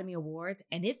Academy Awards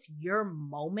and it's your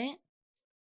moment,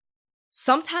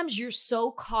 sometimes you're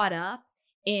so caught up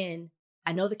in,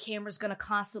 I know the camera's going to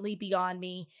constantly be on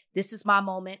me. This is my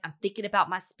moment. I'm thinking about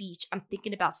my speech. I'm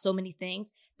thinking about so many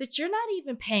things that you're not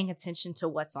even paying attention to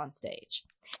what's on stage.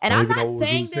 And I'm not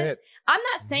saying this. I'm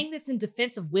not saying this in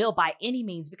defense of Will by any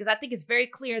means, because I think it's very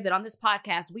clear that on this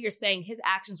podcast we are saying his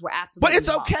actions were absolutely. But it's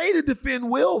wrong. okay to defend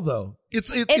Will, though. It's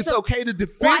okay to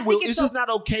defend Will. It's just not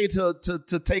okay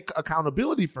to take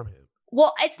accountability from him.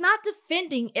 Well, it's not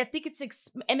defending. I think it's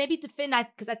and maybe defend,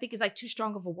 because I think it's like too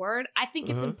strong of a word. I think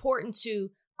it's important to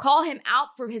call him out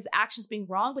for his actions being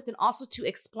wrong, but then also to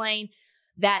explain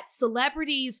that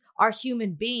celebrities are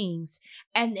human beings.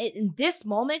 And in this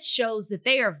moment shows that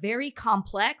they are very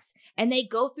complex and they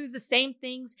go through the same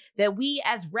things that we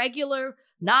as regular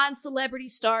non-celebrity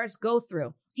stars go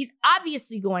through. He's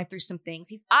obviously going through some things.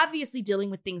 He's obviously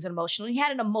dealing with things emotionally. He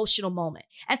had an emotional moment,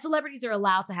 and celebrities are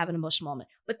allowed to have an emotional moment,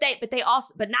 but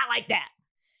not like that.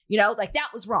 Like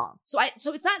that was wrong. So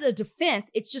it's not a defense.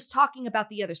 It's just talking about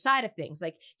the other side of things.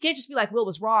 Like you can't just be like, Will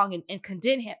was wrong and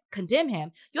condemn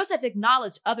him. You also have to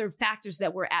acknowledge other factors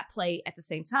that were at play at the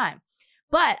same time.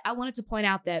 But I wanted to point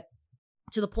out that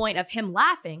to the point of him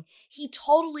laughing, he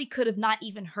totally could have not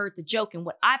even heard the joke. And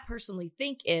what I personally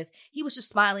think is he was just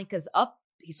smiling because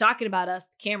he's talking about us,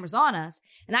 the camera's on us.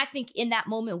 And I think in that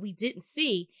moment we didn't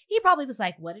see, he probably was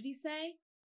like, what did he say?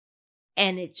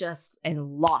 And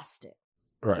lost it.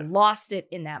 Right. Lost it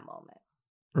in that moment.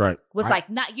 Right. Was like,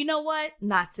 not, you know what?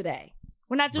 Not today.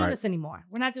 We're not doing this anymore.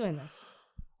 We're not doing this.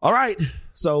 All right.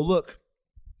 So look,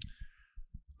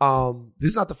 this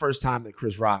is not the first time that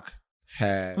Chris Rock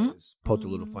has poked a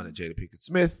little fun at Jada Pinkett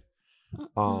Smith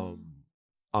on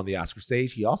the Oscar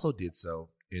stage. He also did so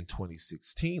in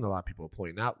 2016. A lot of people are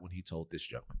pointing out when he told this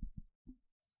joke.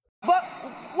 But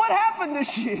what happened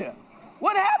this year?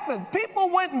 What happened? People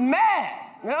went mad.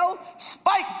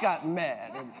 Spike got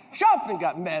mad, and Sharpton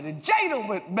got mad, and Jada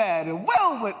went mad, and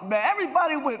Will went mad.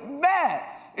 Everybody went mad.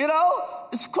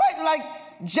 It's quite like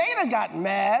Jada got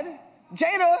mad.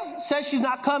 Jada says she's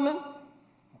not coming,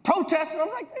 protesting. I'm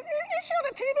like, is she on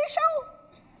a TV show?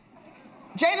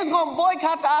 Jada's gonna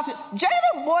boycott the Oscars.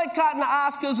 Jada boycotting the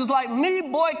Oscars is like me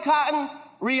boycotting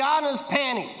Rihanna's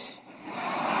panties.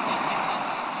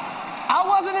 I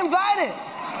wasn't invited.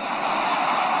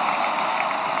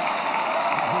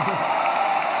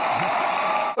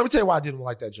 Let me tell you why I didn't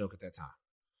like that joke at that time.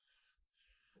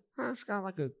 It's kind of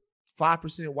like a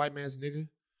 5% white man's nigga.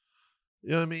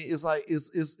 You know what I mean? It's like,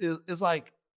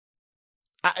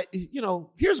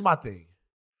 here's my thing.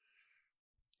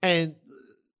 And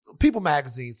People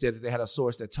Magazine said that they had a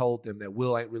source that told them that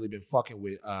Will ain't really been fucking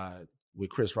with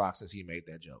Chris Rock since he made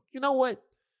that joke. You know what?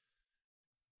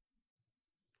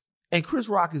 And Chris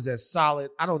Rock is as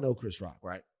solid. I don't know Chris Rock,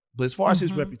 right? But as far as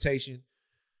his reputation,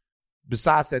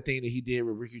 besides that thing that he did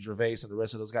with Ricky Gervais and the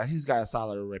rest of those guys, he's got a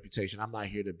solid reputation. I'm not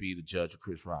here to be the judge of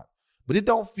Chris Rock. But it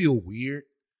don't feel weird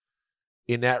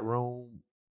in that room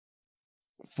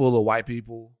full of white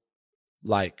people,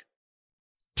 like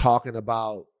talking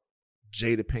about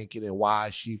Jada Pinkett and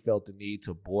why she felt the need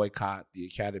to boycott the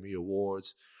Academy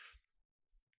Awards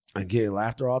and getting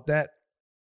laughter off that.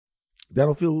 That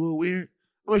don't feel a little weird.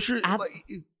 I'm sure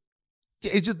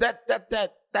it's just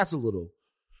that's a little.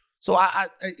 So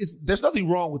there's nothing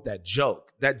wrong with that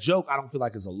joke. That joke I don't feel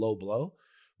like is a low blow,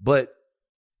 but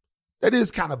that is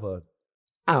kind of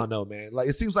I don't know, man. Like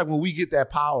it seems like when we get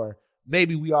that power,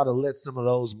 maybe we ought to let some of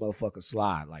those motherfuckers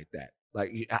slide like that.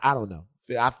 Like I don't know.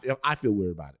 I feel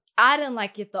weird about it. I didn't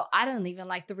like it though. I didn't even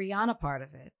like the Rihanna part of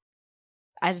it.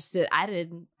 I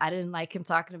didn't like him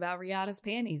talking about Rihanna's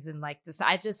panties and like this.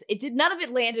 None of it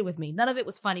landed with me. None of it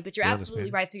was funny, but you're absolutely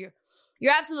right. So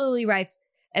you're absolutely right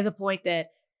at the point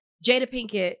that Jada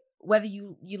Pinkett, whether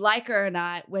you like her or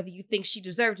not, whether you think she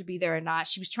deserved to be there or not,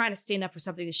 she was trying to stand up for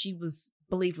something that she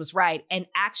believed was right and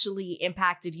actually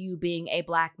impacted you being a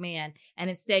black man. And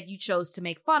instead you chose to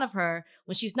make fun of her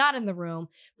when she's not in the room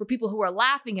for people who are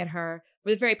laughing at her for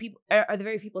the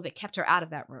very people that kept her out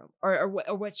of that room or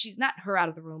what she's not her out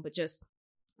of the room, but just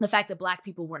the fact that black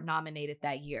people weren't nominated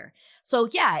that year. So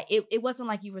yeah, it wasn't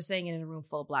like you were saying it in a room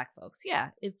full of black folks. Yeah,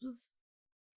 it was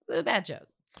a bad joke.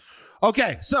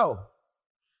 Okay, so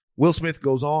Will Smith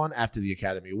goes on after the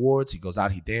Academy Awards. He goes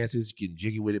out, he dances, getting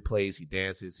jiggy with it, plays, he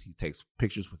dances, he takes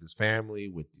pictures with his family,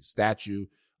 with the statue.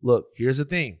 Look, here's the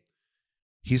thing.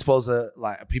 he's supposed to,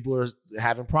 like, people are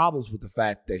having problems with the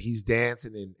fact that he's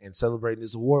dancing and celebrating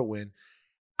his award win.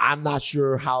 I'm not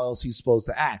sure how else he's supposed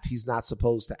to act. He's not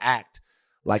supposed to act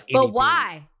like anything. But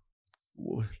why?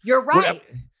 You're right.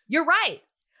 You're right.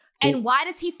 And why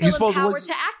does he feel empowered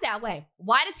to act that way?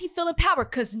 Why does he feel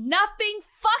empowered? Because nothing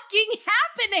fucking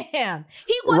happened to him.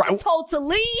 He wasn't told to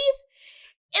leave.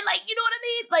 And, like, you know what I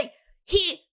mean? Like,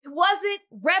 he wasn't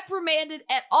reprimanded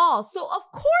at all. So, of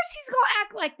course, he's going to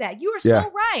act like that. You are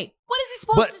so right. What is he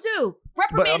supposed to do?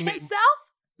 Reprimand himself?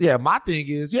 Yeah, my thing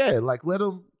is, like, let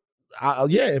him,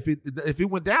 if it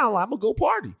went down, like, I'm going to go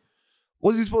party.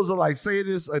 Was he supposed to, like, say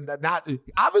this and not?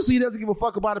 Obviously, he doesn't give a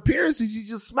fuck about appearances. He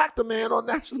just smacked a man on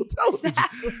national television.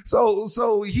 Exactly.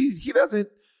 So he doesn't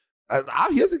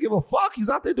he doesn't give a fuck. He's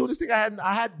out there doing this thing.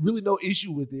 I had really no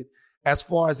issue with it as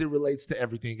far as it relates to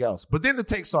everything else. But then the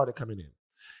takes started coming in,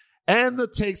 and the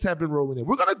takes have been rolling in.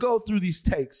 We're gonna go through these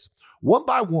takes one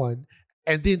by one,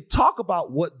 and then talk about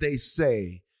what they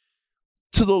say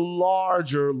to the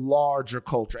larger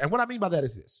culture. And what I mean by that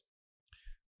is this.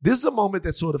 This is a moment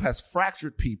that sort of has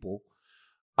fractured people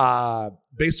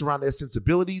based around their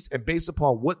sensibilities and based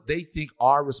upon what they think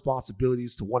our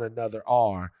responsibilities to one another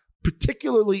are,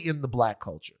 particularly in the black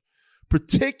culture.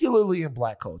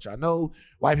 I know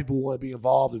white people want to be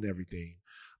involved in everything,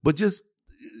 but just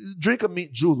drink a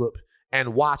mint julep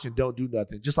and watch and don't do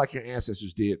nothing, just like your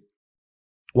ancestors did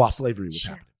while slavery was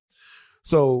happening.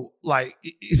 So, like...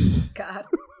 God.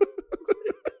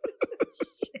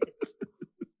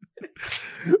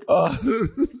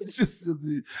 Just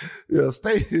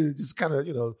stay here, just kind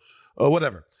of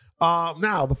whatever.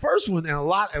 Now the first one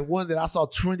and one that I saw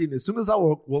trending as soon as I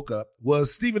woke up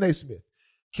was Stephen A. Smith.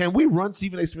 Can we run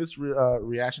Stephen A. Smith's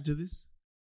reaction to this?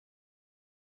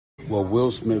 What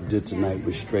Will Smith did tonight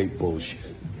was straight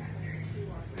bullshit.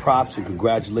 Props and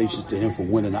congratulations to him for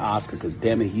winning the Oscar, because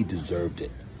damn it, he deserved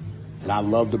it. And I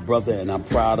love the brother and I'm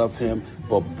proud of him,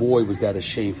 but boy, was that a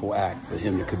shameful act for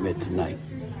him to commit tonight.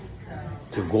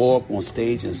 To go up on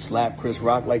stage and slap Chris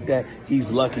Rock like that,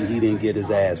 he's lucky he didn't get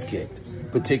his ass kicked,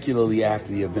 particularly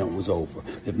after the event was over.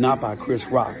 If not by Chris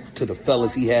Rock, to the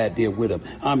fellas he had there with him.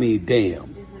 I mean,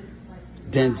 damn.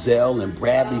 Denzel and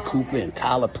Bradley Cooper and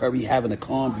Tyler Perry having to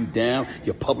calm you down,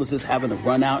 your publicist having to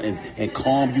run out and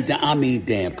calm you down. I mean,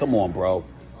 damn, come on, bro.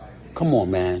 Come on,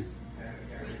 man.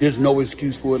 There's no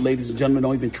excuse for it, ladies and gentlemen.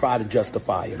 Don't even try to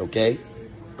justify it, okay?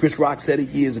 Chris Rock said it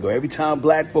years ago. Every time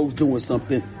black folks doing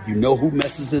something, you know who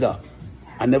messes it up.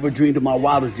 I never dreamed in my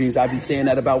wildest dreams I'd be saying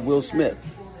that about Will Smith.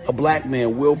 A black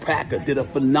man, Will Packer, did a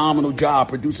phenomenal job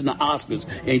producing the Oscars,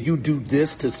 and you do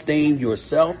this to stain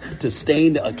yourself, to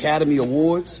stain the Academy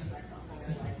Awards?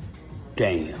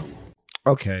 Damn.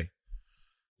 Okay.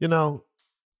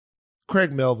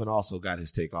 Craig Melvin also got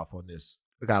his take off on this.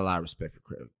 I got a lot of respect for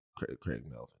Craig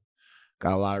Melvin.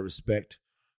 Got a lot of respect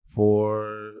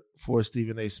for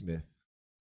Stephen A. Smith.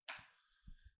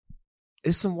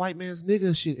 It's some white man's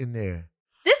nigga shit in there.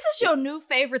 This is your new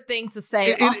favorite thing to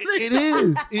say all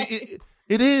the time.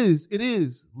 It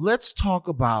is. Let's talk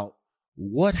about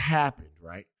what happened,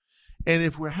 right? And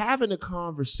if we're having a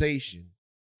conversation,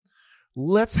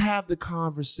 let's have the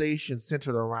conversation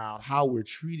centered around how we're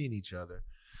treating each other,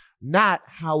 not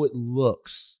how it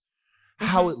looks.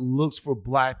 How it looks for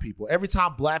black people. Every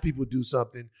time black people do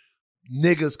something,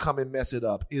 niggas come and mess it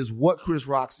up, is what Chris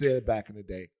Rock said back in the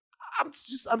day.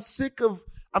 I'm sick of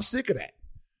that.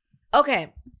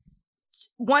 Okay.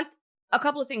 A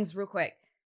couple of things real quick.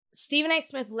 Stephen A.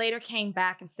 Smith later came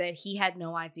back and said he had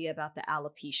no idea about the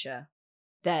alopecia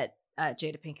that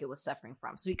Jada Pinkett was suffering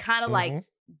from. So he kind of like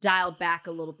dialed back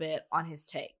a little bit on his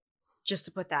take. Just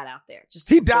to put that out there.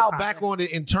 He dialed back on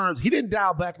it in terms. He didn't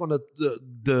dial back on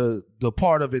the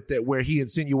part of it that where he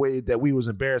insinuated that we was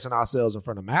embarrassing ourselves in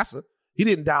front of massa. He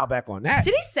didn't dial back on that.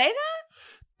 Did he say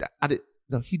that?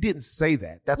 No, he didn't say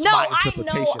that. That's my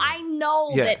interpretation. I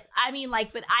know that. I mean,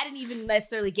 like, but I didn't even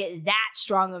necessarily get that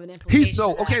strong of an implication.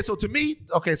 So to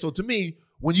me,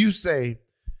 when you say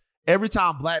every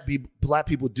time black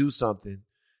people do something.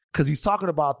 Because he's talking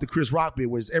about the Chris Rock bit,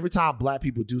 where every time black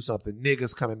people do something,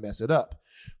 niggas come and mess it up.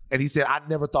 And he said, I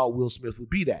never thought Will Smith would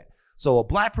be that. So a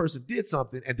black person did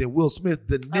something, and then Will Smith,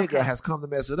 the nigga, has come to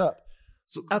mess it up.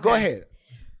 So go ahead.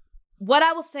 What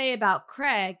I will say about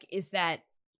Craig is that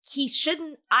he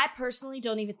shouldn't, I personally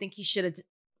don't even think he should have.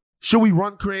 Should we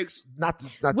run Craig's?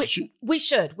 We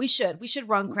should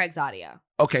run Craig's audio.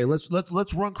 Okay, let's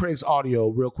run Craig's audio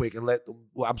real quick and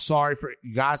I'm sorry for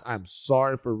you guys. I'm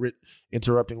sorry for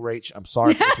interrupting Rach. I'm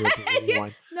sorry for interrupting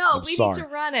anyone. No, we need to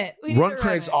run it. Run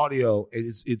Craig's audio.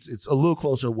 It's a little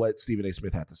closer to what Stephen A.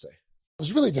 Smith had to say.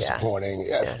 was really disappointing.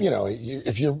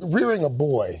 If you're rearing a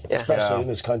boy, especially in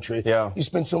this country, you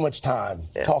spend so much time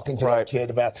talking to that kid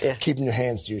about keeping your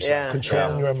hands to yourself,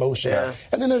 controlling your emotions.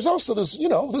 And then there's also this,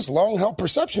 this long-held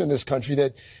perception in this country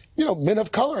that, men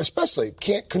of color especially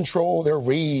can't control their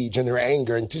rage and their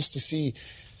anger. And just to see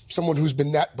someone who's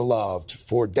been that beloved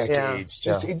for decades,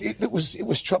 it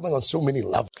was troubling on so many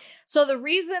levels. So the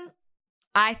reason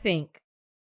I think,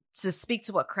 to speak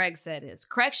to what Craig said, is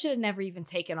Craig should have never even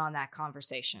taken on that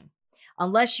conversation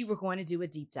unless you were going to do a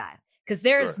deep dive. Because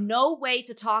there is no way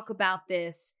to talk about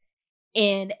this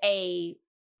in a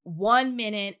 1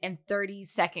 minute and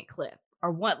 30-second clip. Or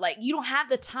what, you don't have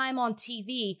the time on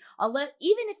TV, unless,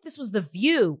 even if this was The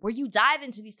View, where you dive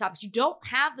into these topics, you don't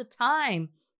have the time,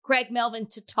 Craig Melvin,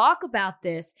 to talk about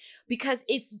this because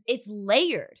it's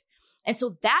layered. And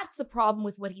so that's the problem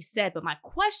with what he said. But my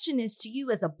question is to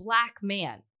you as a Black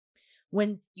man,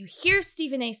 when you hear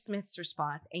Stephen A. Smith's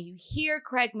response and you hear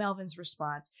Craig Melvin's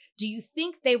response, do you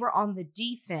think they were on the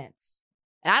defense?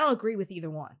 And I don't agree with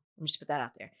either one. Let me just put that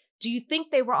out there. Do you think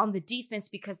they were on the defense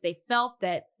because they felt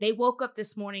that they woke up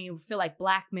this morning and feel like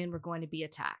Black men were going to be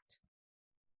attacked?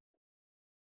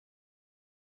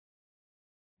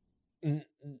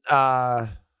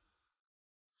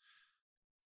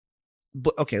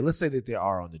 But okay, let's say that they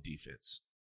are on the defense.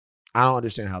 I don't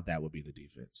understand how that would be the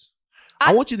defense.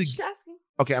 I want you to. Just asking.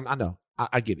 Okay, I know.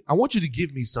 I get it. I want you to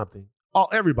give me something.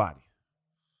 Everybody.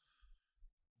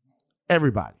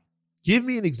 Give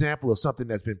me an example of something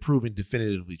that's been proven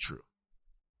definitively true.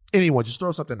 Anyone, just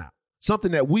throw something out.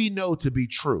 Something that we know to be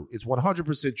true. It's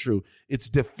 100% true. It's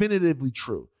definitively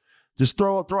true. Just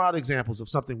throw out examples of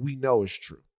something we know is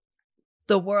true.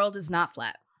 The world is not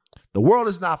flat. The world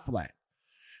is not flat.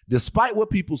 Despite what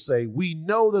people say, we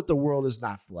know that the world is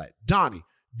not flat. Donnie,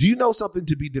 do you know something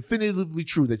to be definitively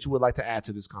true that you would like to add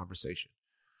to this conversation?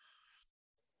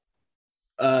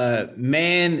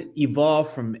 Man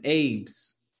evolved from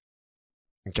apes.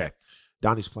 Okay,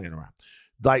 Donnie's playing around.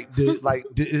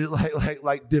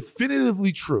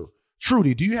 Definitively true.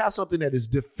 Trudy, do you have something that is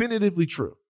definitively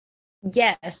true?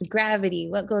 Yes, gravity.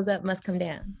 What goes up must come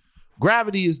down.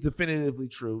 Gravity is definitively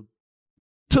true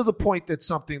to the point that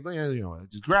something,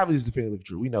 gravity is definitively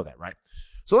true. We know that, right?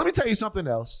 So let me tell you something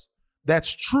else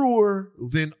that's truer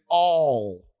than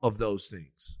all of those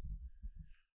things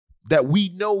that we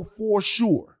know for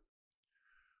sure.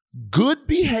 Good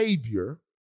behavior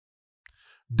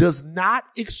does not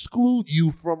exclude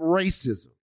you from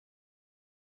racism.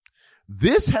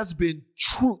 This has been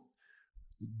true.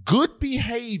 Good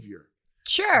behavior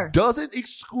doesn't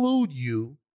exclude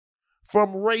you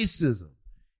from racism.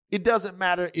 It doesn't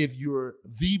matter if you're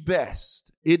the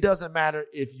best. It doesn't matter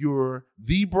if you're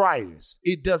the brightest.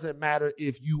 It doesn't matter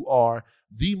if you are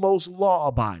the most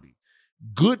law-abiding.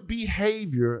 Good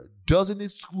behavior doesn't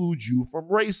exclude you from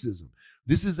racism.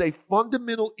 This is a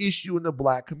fundamental issue in the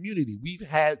Black community. We've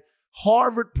had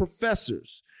Harvard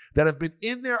professors that have been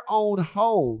in their own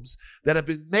homes that have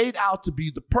been made out to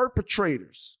be the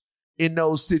perpetrators in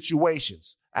those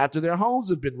situations after their homes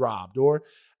have been robbed or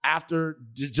after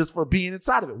just for being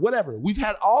inside of it, whatever. We've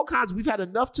had all kinds. We've had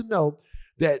enough to know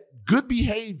that good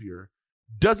behavior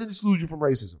doesn't exclude you from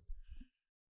racism.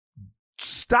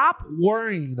 Stop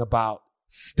worrying about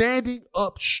standing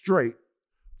up straight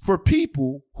for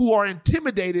people who are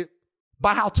intimidated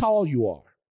by how tall you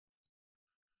are.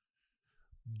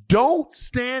 Don't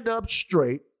stand up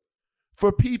straight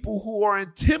for people who are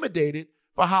intimidated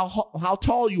by how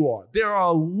tall you are. There are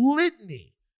a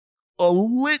litany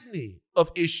of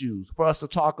issues for us to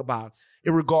talk about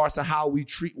in regards to how we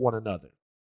treat one another.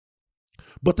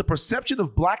 But the perception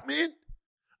of Black men,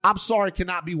 I'm sorry,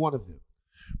 cannot be one of them.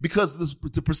 Because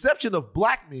the perception of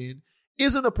Black men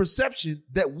isn't a perception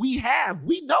that we have.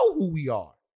 We know who we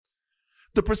are.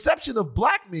 The perception of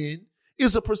Black men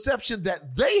is a perception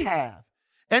that they have.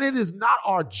 And it is not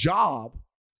our job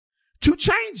to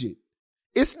change it.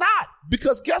 It's not.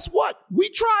 Because guess what? We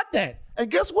tried that.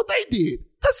 And guess what they did?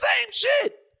 The same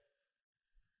shit.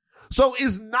 So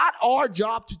it's not our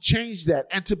job to change that.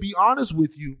 And to be honest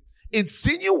with you,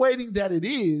 insinuating that it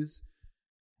is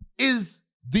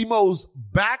the most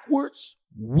backwards,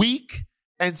 weak,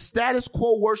 and status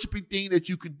quo worshiping thing that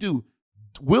you can do.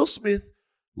 Will Smith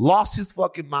lost his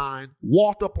fucking mind,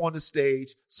 walked up on the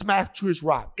stage, smacked Chris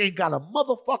Rock. Ain't got a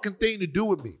motherfucking thing to do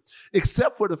with me,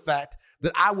 except for the fact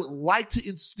that I would like to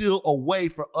instill a way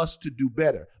for us to do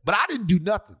better. But I didn't do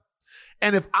nothing.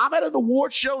 And if I'm at an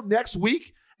award show next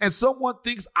week and someone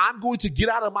thinks I'm going to get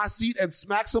out of my seat and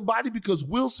smack somebody because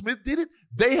Will Smith did it,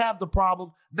 they have the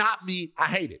problem, not me. I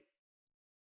hate it.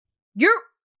 You're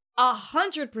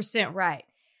 100% right.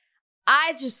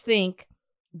 I just think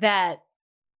that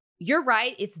you're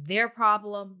right. It's their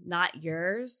problem, not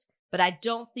yours. But I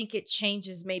don't think it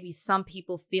changes maybe some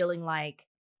people feeling like,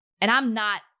 and I'm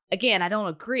not, again, I don't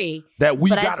agree. That we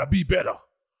gotta be better.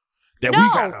 That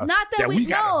we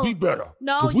gotta be better.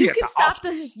 No, you can stop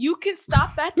this. You can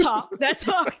stop that talk. That's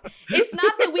all. It's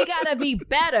not that we gotta be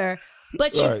better,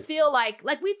 but you feel like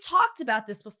we talked about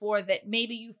this before, that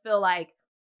maybe you feel like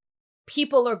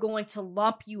people are going to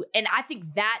lump you. And I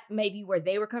think that may be where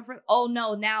they were coming from. Oh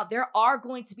no, now there are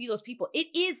going to be those people. It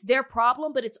is their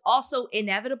problem, but it's also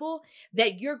inevitable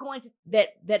that you're going to,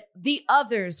 that the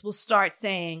others will start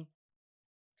saying,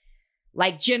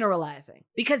 like generalizing,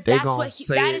 because that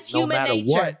is human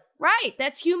nature. Right.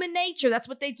 That's human nature. That's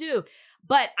what they do.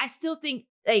 But I still think,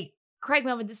 like, Craig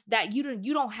Melvin, that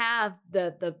you don't have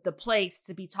the place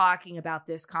to be talking about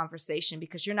this conversation,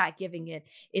 because you're not giving it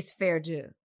its fair due.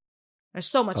 There's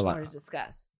so much more to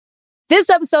discuss. This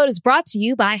episode is brought to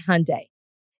you by Hyundai.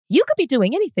 You could be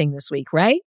doing anything this week,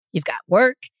 right? You've got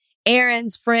work,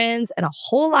 errands, friends, and a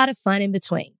whole lot of fun in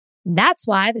between. That's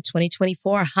why the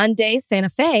 2024 Hyundai Santa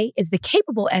Fe is the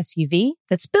capable SUV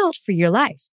that's built for your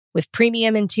life. With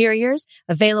premium interiors,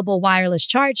 available wireless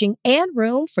charging, and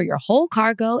room for your whole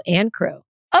cargo and crew.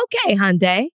 Okay,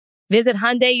 Hyundai. Visit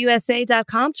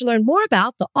HyundaiUSA.com to learn more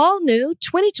about the all-new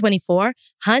 2024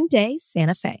 Hyundai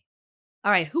Santa Fe.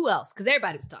 All right, who else? Because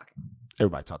everybody was talking.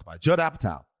 Everybody talked about it. Judd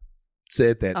Apatow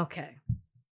said that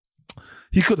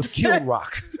he could have killed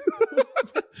Rock.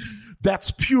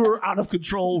 That's pure out of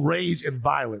control rage and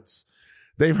violence.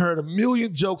 They've heard a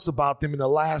million jokes about them in the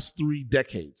last 3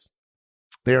 decades.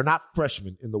 They are not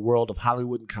freshmen in the world of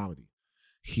Hollywood and comedy.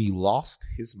 He lost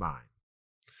his mind.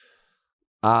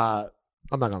 I'm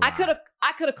not gonna lie.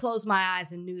 I could have closed my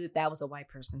eyes and knew that was a white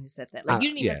person who said that. Like, you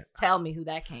didn't even tell me who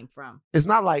that came from. It's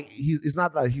not like he's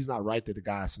not right that the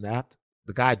guy snapped.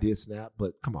 The guy did snap,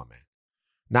 but come on, man.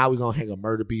 Now we're gonna hang a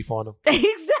murder beef on him.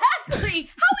 Exactly.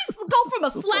 How we go from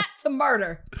a slap to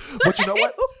murder? But you know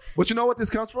what? But you know what this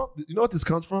comes from? You know what this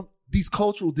comes from? These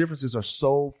cultural differences are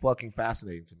so fucking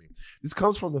fascinating to me. This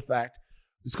comes from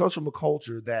a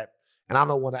culture that, and I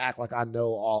don't want to act like I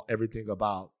know everything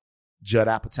about Judd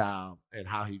Apatow and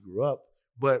how he grew up,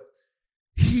 but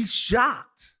he's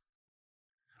shocked.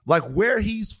 Like, where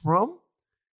he's from,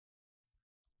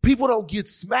 people don't get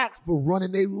smacked for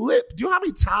running their lip. Do you know how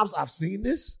many times I've seen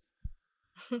this?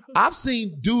 I've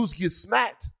seen dudes get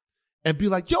smacked and be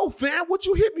like, yo, fam, what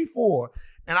you hit me for?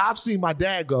 And I've seen my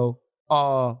dad go,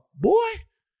 boy,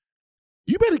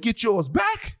 you better get yours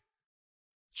back.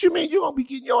 What you mean you're going to be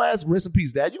getting your ass, rest in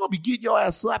peace, Dad, you're going to be getting your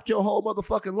ass slapped your whole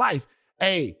motherfucking life.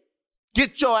 Hey,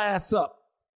 get your ass up.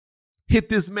 Hit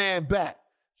this man back.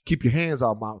 Keep your hands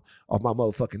off my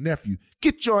motherfucking nephew.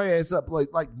 Get your ass up.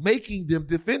 Like making them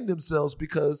defend themselves,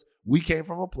 because we came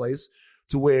from a place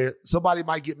to where somebody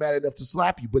might get mad enough to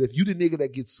slap you. But if you the nigga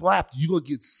that gets slapped, you're going to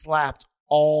get slapped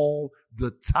all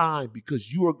the time,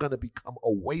 because you are going to become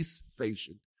a waste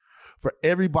station for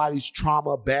everybody's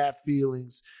trauma, bad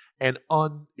feelings, and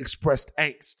unexpressed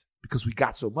angst, because we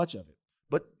got so much of it.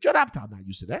 But Judd Apatow not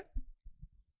used to that.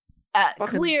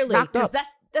 Clearly, because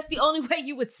that's the only way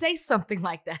you would say something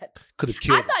like that. Could have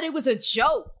killed. I thought it was a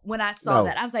joke when I saw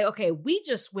that. I was like, okay, we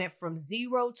just went from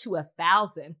 0 to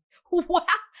 1,000. Wow, how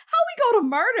we go to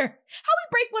murder? How we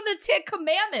break one of the 10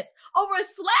 commandments over a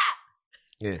slap?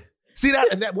 Yeah. See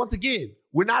that? And that, once again,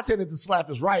 we're not saying that the slap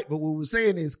is right, but what we're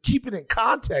saying is keep it in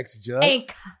context, Judd. In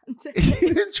context. He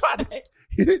didn't try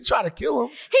to kill him.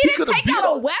 He didn't take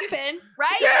out a weapon,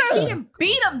 right? Yeah. He didn't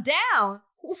beat him down.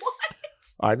 What?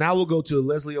 All right, now we'll go to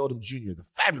Leslie Odom Jr., the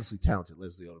fabulously talented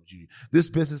Leslie Odom Jr. This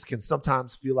business can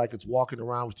sometimes feel like it's walking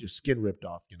around with your skin ripped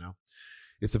off, you know?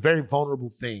 It's a very vulnerable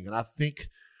thing, and I think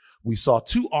we saw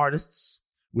 2 artists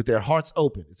with their hearts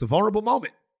open. It's a vulnerable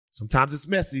moment. Sometimes it's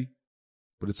messy,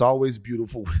 but it's always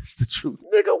beautiful when it's the truth.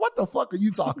 Nigga, what the fuck are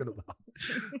you talking about?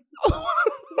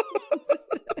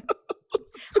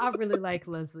 I really like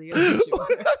Leslie. Ain't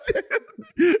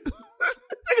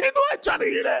nobody trying to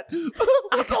hear that.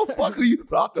 What the fuck are you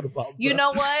talking about, bro? You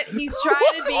know what? He's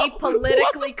trying to be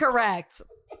politically correct.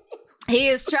 He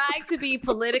is trying to be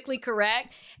politically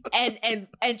correct and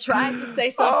trying to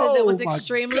say something that was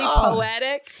extremely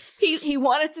poetic. He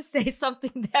wanted to say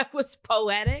something that was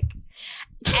poetic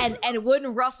and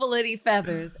wouldn't ruffle any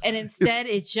feathers. And instead,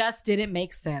 it just didn't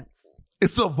make sense.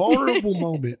 It's a vulnerable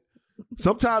moment.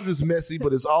 Sometimes it's messy,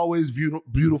 but it's always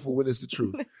beautiful when it's the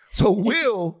truth. So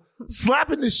Will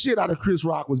slapping the shit out of Chris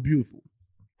Rock was beautiful.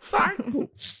 All right,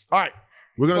 cool. All right.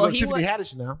 We're going to go to Tiffany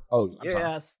Haddish now. Oh, I'm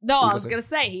sorry. No, I was going to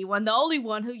say he wasn't the only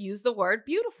one who used the word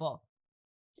beautiful.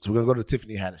 So we're going to go to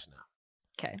Tiffany Haddish now.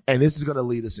 Okay. And this is going to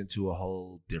lead us into a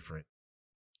whole different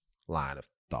line of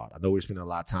thought. I know we're spending a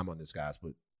lot of time on this, guys,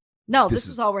 but no, this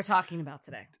is all we're talking about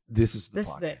today. This is the Is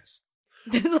podcast.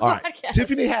 it. This is all right,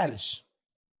 Tiffany Haddish.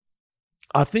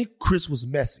 I think Chris was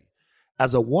messy.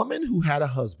 As a woman who had a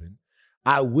husband,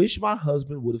 I wish my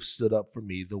husband would have stood up for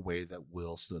me the way that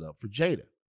Will stood up for Jada.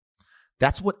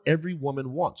 That's what every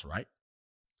woman wants, right?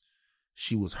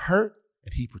 She was hurt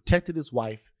and he protected his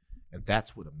wife, and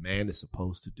that's what a man is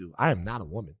supposed to do. I am not a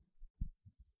woman.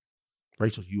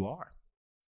 Rachel, you are.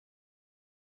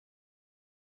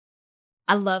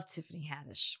 I love Tiffany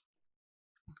Haddish.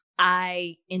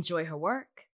 I enjoy her work.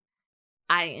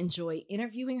 I enjoy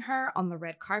interviewing her on the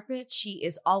red carpet. She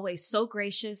is always so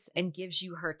gracious and gives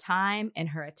you her time and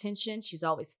her attention. She's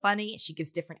always funny. She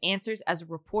gives different answers. As a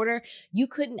reporter, you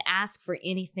couldn't ask for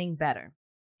anything better.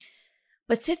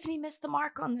 But Tiffany missed the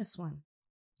mark on this one.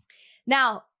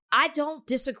 Now, I don't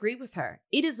disagree with her.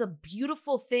 It is a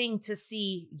beautiful thing to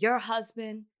see your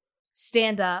husband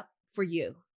stand up for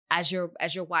you as your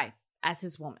wife, as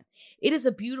his woman. It is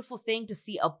a beautiful thing to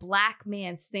see a Black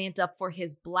man stand up for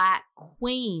his Black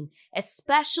queen,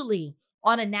 especially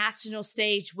on a national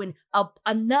stage when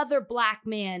another Black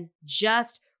man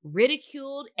just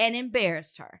ridiculed and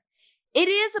embarrassed her. It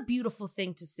is a beautiful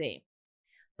thing to see.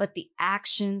 But the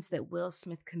actions that Will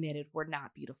Smith committed were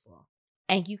not beautiful.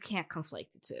 And you can't conflate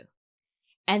the two.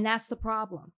 And that's the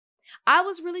problem. I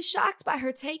was really shocked by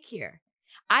her take here.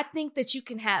 I think that you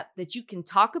can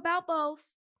talk about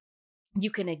both. You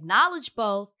can acknowledge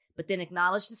both, but then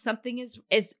acknowledge that something is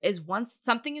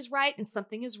something is right and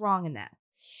something is wrong in that.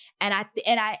 And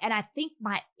I think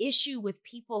my issue with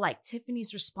people like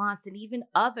Tiffany's response and even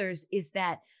others is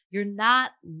that you're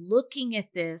not looking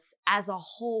at this as a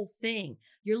whole thing.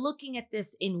 You're looking at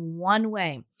this in one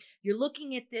way. You're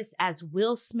looking at this as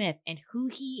Will Smith and who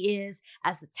he is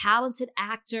as a talented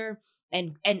actor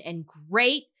and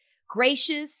great,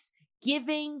 gracious,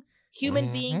 giving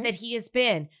human being that he has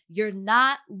been. You're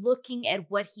not looking at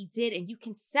what he did, and you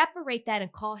can separate that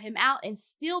and call him out and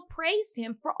still praise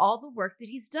him for all the work that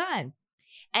he's done.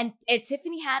 And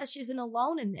Tiffany Haddish isn't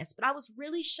alone in this, but I was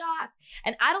really shocked.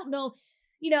 And I don't know,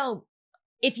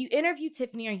 if you interview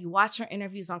Tiffany or you watch her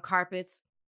interviews on carpets,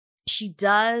 she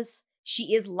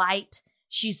is light.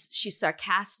 She's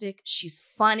sarcastic. She's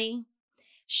funny.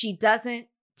 She doesn't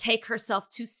take herself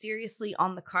too seriously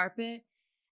on the carpet.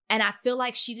 And I feel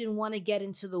like she didn't want to get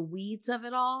into the weeds of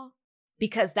it all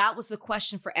because that was the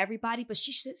question for everybody. But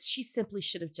she simply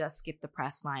should have just skipped the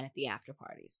press line at the after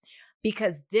parties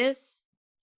because this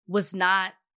was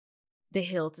not the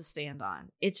hill to stand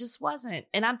on. It just wasn't.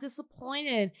 And I'm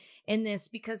disappointed in this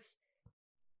because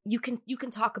you can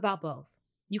talk about both.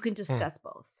 You can discuss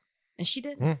both. And she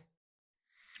didn't.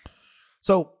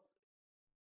 So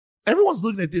everyone's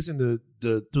looking at this in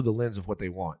through the lens of what they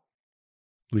want,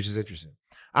 which is interesting.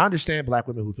 I understand Black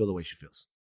women who feel the way she feels.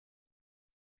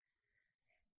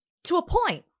 To a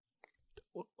point.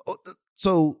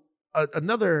 So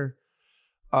another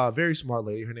very smart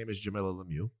lady, her name is Jamila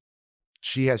Lemieux.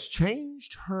 She has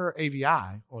changed her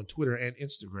AVI on Twitter and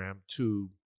Instagram to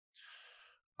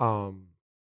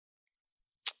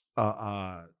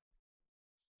a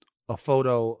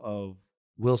photo of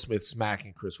Will Smith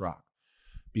smacking Chris Rock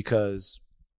because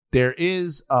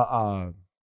there's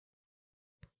a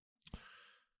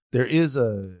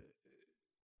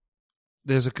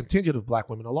contingent of Black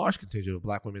women, a large contingent of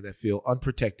Black women that feel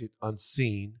unprotected,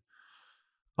 unseen,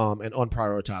 and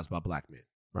unprioritized by Black men,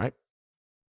 right?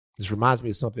 This reminds me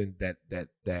of something that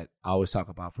I always talk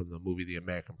about from the movie The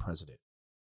American President.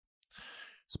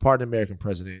 It's part of The American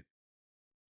President,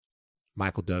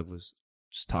 Michael Douglas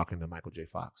just talking to Michael J.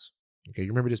 Fox. Okay, you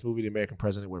remember this movie, The American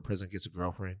President, where the president gets a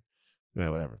girlfriend? Yeah,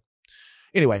 whatever.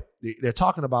 Anyway, they're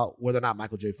talking about whether or not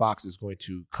Michael J. Fox is going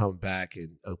to come back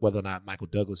and whether or not Michael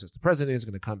Douglas as the president is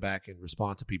going to come back and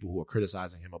respond to people who are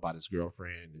criticizing him about his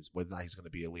girlfriend, whether or not he's going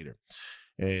to be a leader.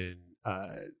 And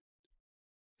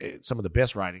some of the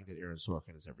best writing that Aaron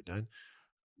Sorkin has ever done,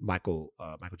 Michael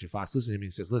J. Fox listens to him and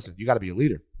he says, listen, you got to be a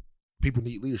leader. People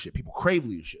need leadership. People crave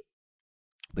leadership.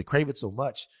 They crave it so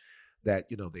much that,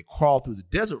 they crawl through the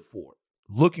desert for it,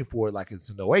 looking for it like it's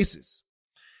an oasis.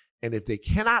 And if they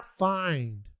cannot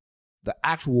find the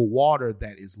actual water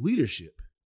that is leadership,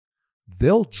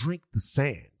 they'll drink the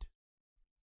sand.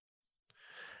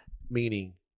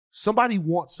 Meaning somebody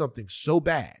wants something so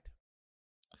bad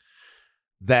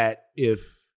that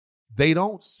if they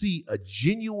don't see a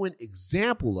genuine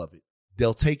example of it,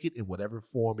 they'll take it in whatever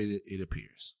form it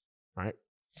appears, right?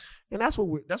 And that's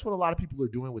what a lot of people are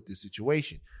doing with this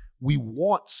situation. We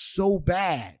want so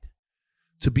bad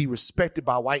to be respected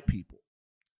by white people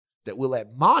that will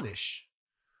admonish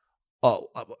a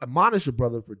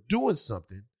brother for doing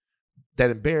something that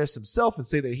embarrassed himself and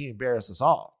say that he embarrassed us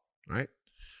all, right?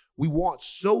 We want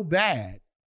so bad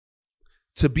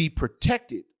to be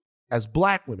protected as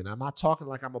black women. I'm not talking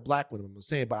like I'm a black woman, I'm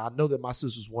saying, but I know that my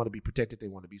sisters want to be protected, they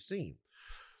want to be seen.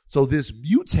 So this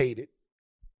mutated,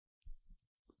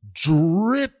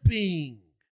 dripping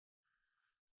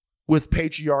with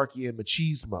patriarchy and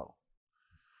machismo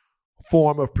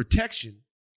form of protection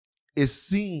is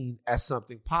seen as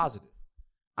something positive.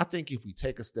 I think if we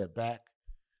take a step back,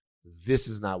 this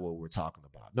is not what we're talking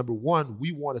about. Number one,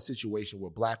 we want a situation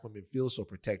where black women feel so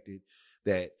protected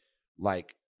that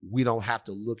like we don't have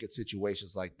to look at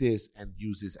situations like this and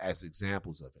use this as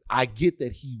examples of it. I get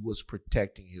that he was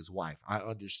protecting his wife. I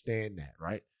understand that,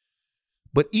 right?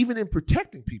 But even in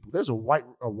protecting people, there's a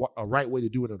right way to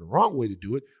do it and a wrong way to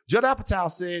do it. Judd Apatow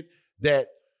said that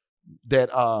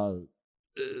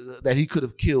he could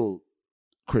have killed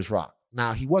Chris Rock.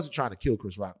 Now, he wasn't trying to kill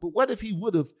Chris Rock, but what if he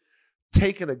would have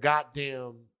taken a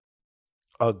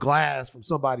glass from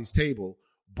somebody's table,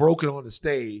 broke it on the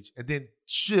stage, and then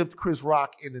shoved Chris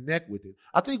Rock in the neck with it?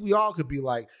 I think we all could be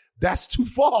like, that's too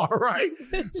far, right?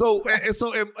 So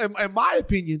in my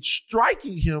opinion,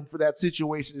 striking him for that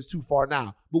situation is too far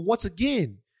now. But once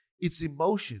again, it's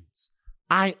emotions.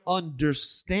 I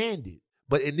understand it.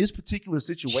 But in this particular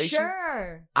situation,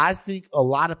 sure, I think a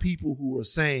lot of people who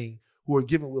are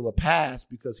giving Will a pass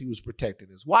because he was protecting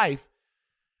his wife,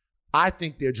 I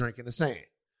think they're drinking the sand.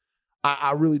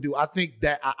 I really do. I think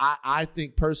that I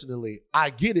think personally,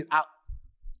 I get it.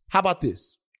 How about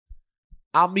this?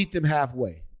 I'll meet them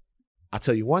halfway. I'll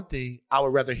tell you one thing, I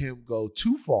would rather him go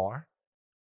too far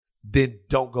than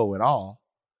don't go at all.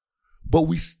 But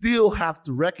we still have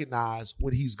to recognize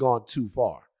when he's gone too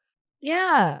far.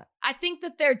 Yeah, I think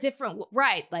that they're different.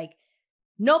 Right. Like,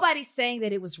 nobody's saying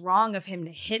that it was wrong of him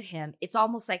to hit him. It's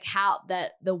almost like how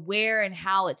the where and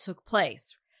how it took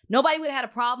place. Nobody would have had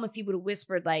a problem if he would have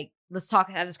whispered, like, let's have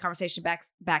this conversation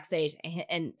backstage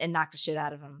and knock the shit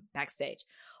out of him backstage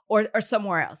or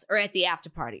somewhere else or at the after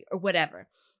party or whatever.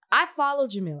 I follow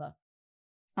Jamila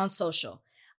on social.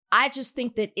 I just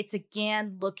think that it's,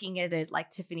 again, looking at it like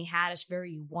Tiffany Haddish,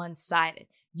 very one-sided.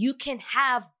 You can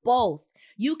have both.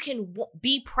 You can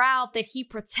be proud that he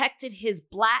protected his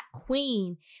black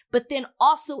queen, but then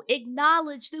also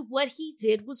acknowledge that what he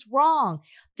did was wrong.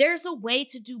 There's a way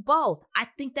to do both. I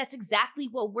think that's exactly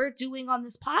what we're doing on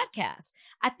this podcast.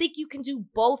 I think you can do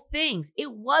both things.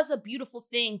 It was a beautiful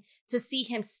thing to see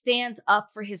him stand up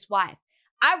for his wife.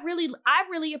 I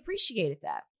really appreciated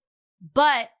that.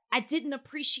 But I didn't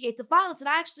appreciate the violence. And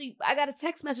I got a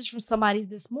text message from somebody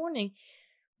this morning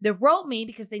that wrote me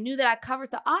because they knew that I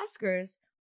covered the Oscars.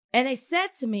 And they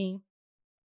said to me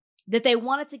that they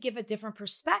wanted to give a different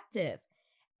perspective.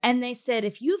 And they said,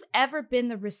 if you've ever been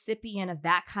the recipient of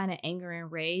that kind of anger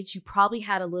and rage, you probably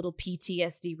had a little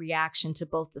PTSD reaction to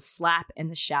both the slap and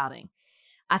the shouting.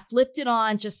 I flipped it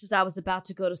on just as I was about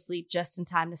to go to sleep, just in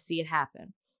time to see it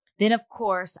happen. Then, of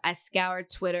course, I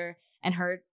scoured Twitter and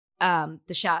heard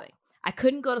the shouting. I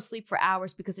couldn't go to sleep for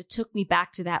hours because it took me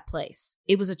back to that place.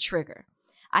 It was a trigger.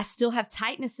 I still have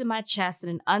tightness in my chest and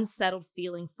an unsettled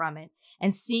feeling from it,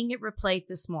 and seeing it replayed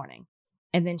this morning.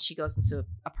 And then she goes into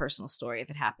a personal story of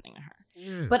it happening to her.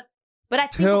 Yeah. But I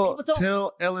think people don't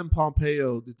tell Ellen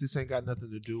Pompeo that this ain't got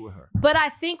nothing to do with her. But I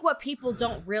think what people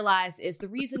don't realize is the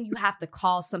reason you have to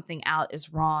call something out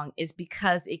as wrong is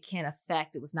because it can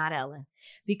affect. It was not Ellen,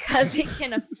 because it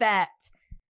can affect.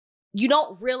 You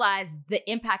don't realize the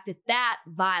impact that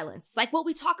violence, like what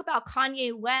we talk about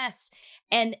Kanye West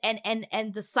and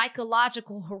the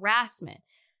psychological harassment.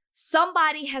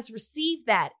 Somebody has received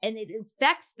that and it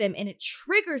affects them and it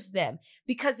triggers them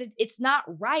because it's not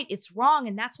right. It's wrong.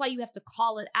 And that's why you have to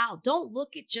call it out. Don't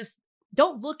look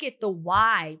at the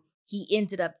why he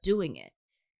ended up doing it.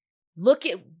 Look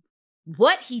at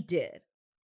what he did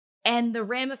and the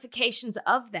ramifications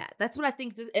of that. That's what I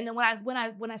think. And then when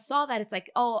I saw that, it's like,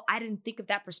 oh, I didn't think of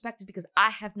that perspective because I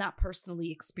have not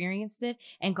personally experienced it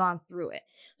and gone through it.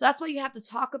 So that's why you have to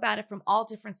talk about it from all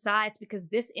different sides because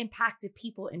this impacted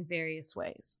people in various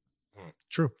ways.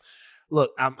 True. Look,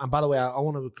 by the way, I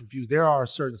want to be confused. There are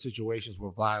certain situations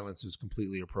where violence is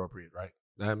completely appropriate, right?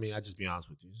 I mean, I just be honest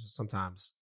with you.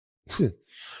 Sometimes, I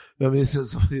mean,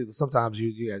 sometimes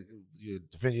you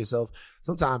defend yourself.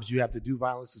 Sometimes you have to do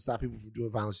violence to stop people from doing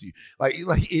violence to you. Like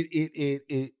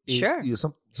it sure.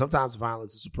 Sometimes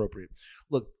violence is appropriate.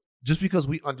 Look, just because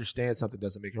we understand something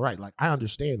doesn't make it right. Like I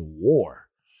understand war,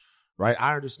 right?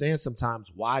 I understand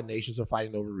sometimes why nations are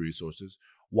fighting over resources,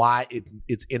 why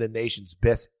it's in a nation's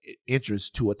best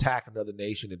interest to attack another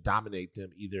nation and dominate them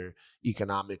either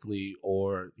economically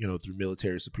or, through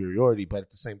military superiority. But at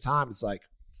the same time, it's like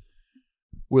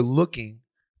we're looking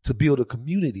to build a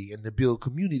community. And to build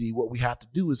community, what we have to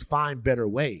do is find better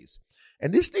ways.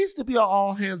 And this needs to be an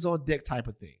all hands on deck type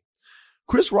of thing.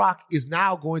 Chris Rock is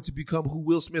now going to become who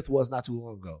Will Smith was not too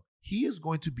long ago. He is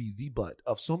going to be the butt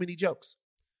of so many jokes.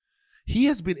 He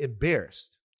has been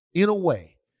embarrassed in a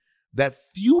way that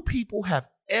few people have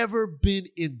ever been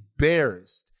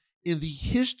embarrassed in the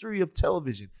history of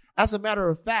television. As a matter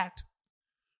of fact,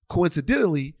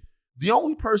 coincidentally, the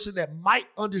only person that might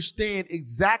understand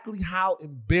exactly how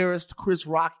embarrassed Chris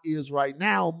Rock is right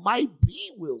now might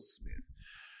be Will Smith.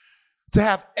 To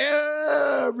have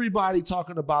everybody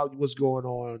talking about what's going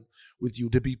on with you,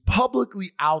 to be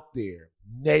publicly out there,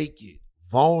 naked,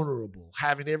 vulnerable,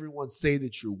 having everyone say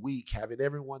that you're weak, having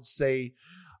everyone say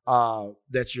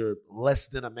that you're less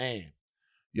than a man.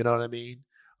 You know what I mean?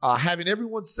 Having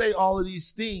everyone say all of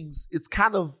these things, it's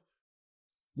kind of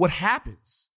what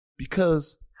happens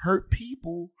because hurt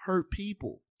people hurt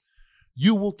people.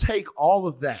 You will take all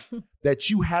of that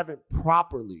you haven't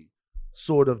properly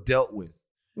sort of dealt with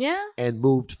and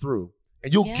moved through,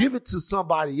 and you'll give it to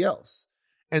somebody else.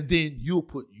 And then you'll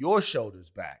put your shoulders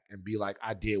back and be like,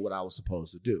 I did what I was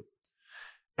supposed to do.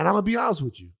 And I'm going to be honest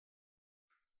with you.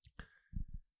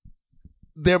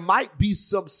 There might be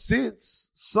some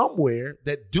sense somewhere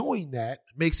that doing that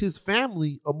makes his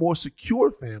family a more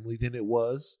secure family than it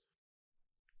was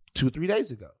 2 or 3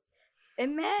 days ago. It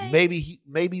may.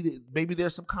 Maybe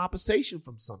there's some compensation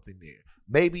from something there.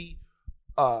 Maybe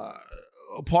a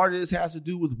part of this has to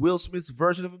do with Will Smith's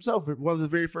version of himself. One of the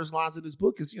very first lines in this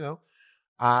book is,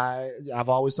 I've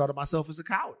always thought of myself as a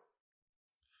coward.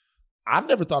 I've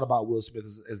never thought about Will Smith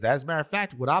as that. As a matter of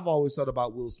fact, what I've always thought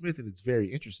about Will Smith, and it's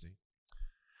very interesting,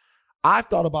 I've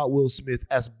thought about Will Smith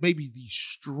as maybe the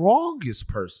strongest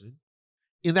person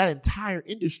in that entire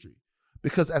industry.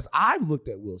 Because as I've looked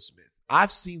at Will Smith,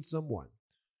 I've seen someone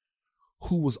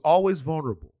who was always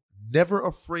vulnerable, never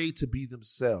afraid to be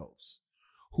themselves,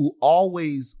 who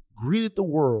always greeted the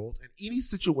world in any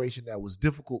situation that was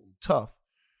difficult and tough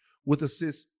with a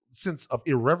sense of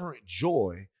irreverent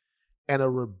joy and a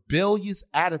rebellious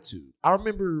attitude. I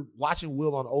remember watching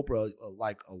Will on Oprah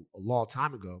a long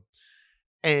time ago,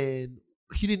 and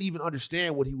he didn't even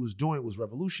understand what he was doing was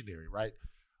revolutionary, right?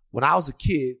 When I was a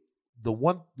kid, the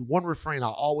one refrain I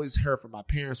always heard from my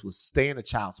parents was stay in a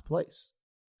child's place,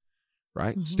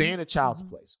 right? Mm-hmm. Stay in a child's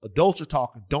place. Adults are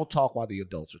talking, don't talk while the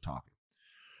adults are talking.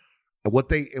 And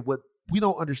what we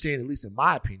don't understand, at least in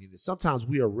my opinion, is sometimes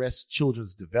we arrest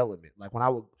children's development. Like when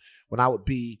I would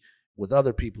be with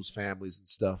other people's families and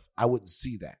stuff, I wouldn't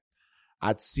see that.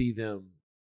 I'd see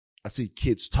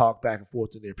kids talk back and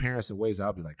forth to their parents in ways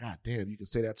I'd be like, God damn, you can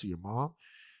say that to your mom?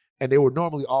 And they were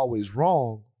normally always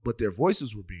wrong, but their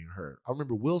voices were being heard. I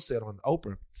remember Will said on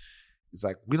Oprah, he's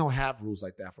like, we don't have rules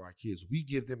like that for our kids. We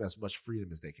give them as much freedom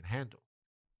as they can handle.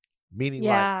 Meaning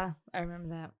I remember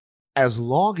that. As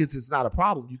long as it's not a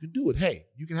problem, you can do it. Hey,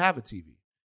 you can have a TV.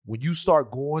 When you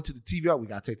start going to the TV, we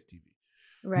got to take the TV.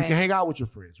 Right. You can hang out with your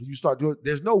friends. When you start doing,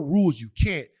 there's no rules you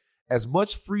can't. As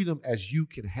much freedom as you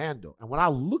can handle. And when I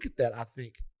look at that, I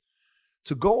think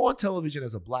to go on television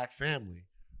as a black family,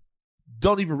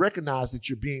 don't even recognize that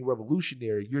you're being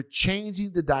revolutionary. You're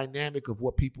changing the dynamic of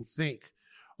what people think,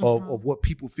 of what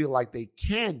people feel like they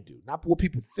can do. Not what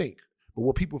people think, but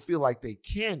what people feel like they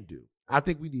can do. I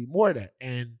think we need more of that.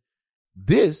 And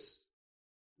this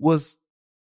was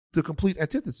the complete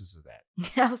antithesis of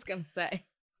that. I was going to say.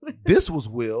 This was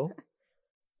Will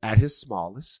at his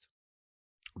smallest.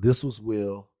 This was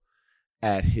Will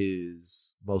at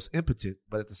his most impotent,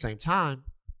 but at the same time,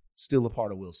 still a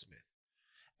part of Will Smith.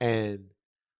 And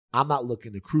I'm not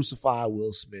looking to crucify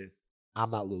Will Smith. I'm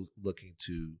not looking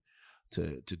to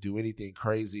do anything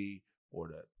crazy or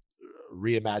to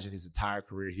reimagine his entire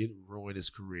career. He didn't ruin his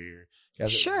career. He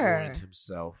hasn't ruined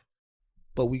himself.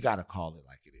 But we got to call it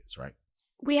like it is, right?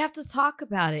 We have to talk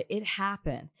about it. It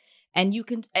happened. And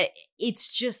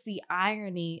it's just the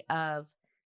irony of,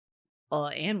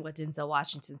 and what Denzel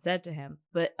Washington said to him,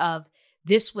 but of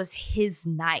this was his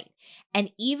night. And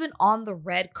even on the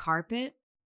red carpet,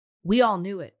 we all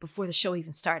knew it before the show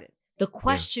even started. The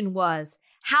question was,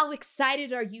 how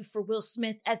excited are you for Will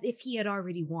Smith as if he had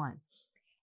already won?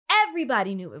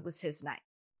 Everybody knew it was his night.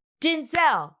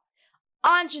 Denzel,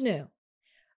 Ingenue,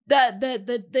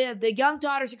 the young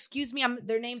daughters, excuse me,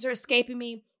 their names are escaping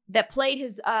me, that played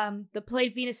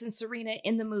played Venus and Serena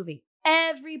in the movie.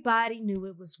 Everybody knew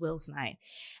it was Will's night.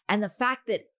 And the fact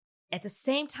that at the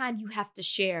same time you have to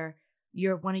share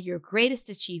one of your greatest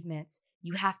achievements,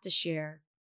 you have to share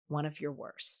one of your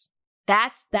worst.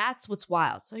 That's what's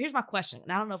wild. So here's my question.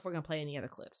 And I don't know if we're going to play any other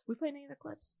clips. We play any other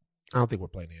clips? I don't think we're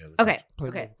playing any other clips.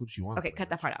 Okay. Play clips you want. Okay, cut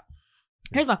that part out.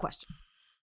 Here's my question.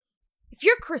 If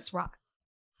you're Chris Rock,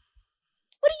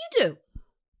 what do you do?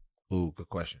 Ooh, good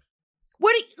question.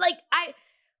 What do you,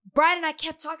 Brian and I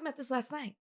kept talking about this last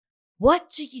night. What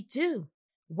do you do?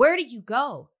 Where do you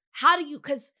go? How do you,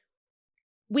 because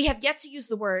we have yet to use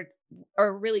the word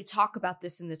or really talk about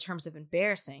this in the terms of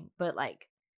embarrassing, but like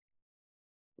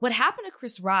what happened to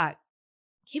Chris Rock,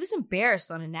 he was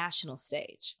embarrassed on a national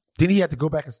stage. Then he had to go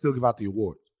back and still give out the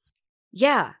award.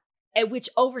 Yeah. Which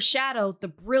overshadowed the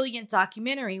brilliant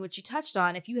documentary, which you touched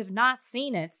on. If you have not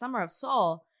seen it, Summer of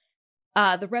Soul,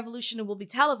 The Revolution Will Be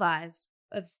Televised.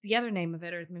 That's the other name of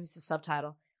it, or maybe it's the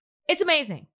subtitle. It's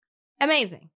amazing.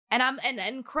 Amazing. And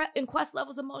Questlove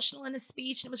was emotional in his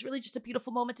speech, and it was really just a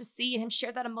beautiful moment to see him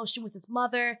share that emotion with his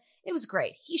mother. It was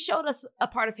great. He showed us a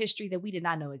part of history that we did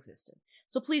not know existed.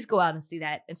 So please go out and see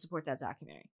that and support that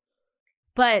documentary.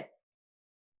 But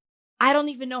I don't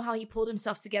even know how he pulled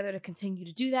himself together to continue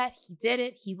to do that. He did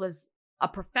it. He was a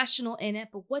professional in it.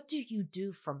 But what do you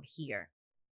do from here?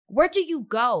 Where do you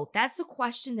go? That's a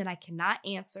question that I cannot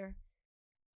answer.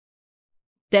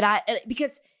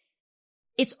 Because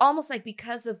it's almost like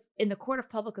because of, in the court of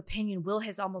public opinion, Will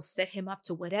has almost set him up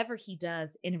to whatever he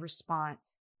does in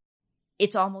response.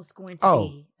 It's almost going to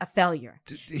be a failure.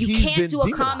 You can't do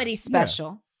a comedy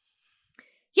special.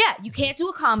 Yeah, you can't do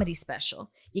a comedy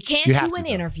special. You can't do an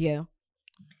interview.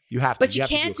 You have to. But you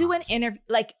can't do an interview.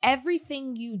 Like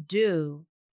everything you do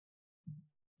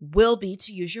will be,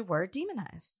 to use your word,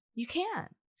 demonized. You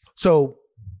can't. So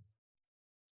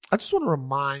I just want to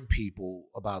remind people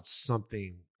about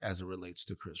something as it relates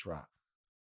to Chris Rock.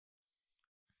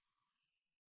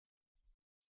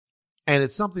 And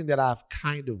it's something that I've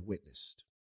kind of witnessed,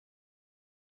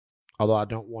 although I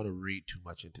don't want to read too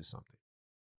much into something.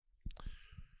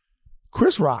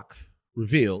 Chris Rock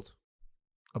revealed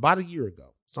about a year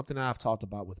ago, something that I've talked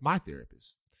about with my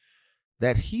therapist,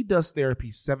 that he does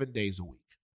therapy 7 days a week.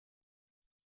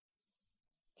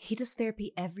 He does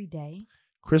therapy every day?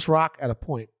 Chris Rock, at a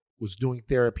point, was doing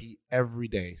therapy every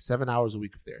day, 7 hours a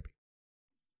week of therapy.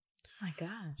 My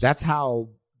gosh. That's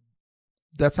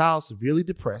how severely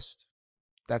depressed.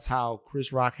 That's how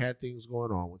Chris Rock had things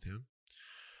going on with him.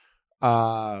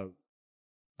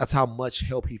 That's how much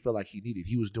help he felt like he needed.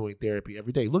 He was doing therapy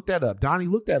every day. Look that up. Donnie,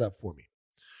 look that up for me.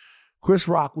 Chris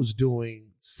Rock was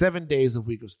doing 7 days a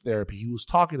week of therapy. He was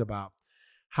talking about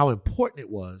how important it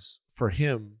was for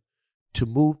him to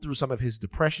move through some of his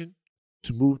depression,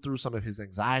 to move through some of his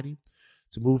anxiety,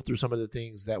 to move through some of the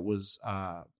things that were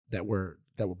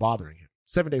bothering him.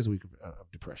 7 days a week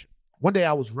of depression. One day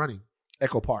I was running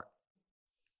Echo Park.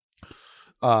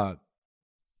 On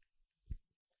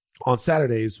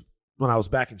Saturdays, when I was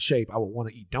back in shape, I would want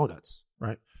to eat donuts,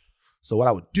 right? So what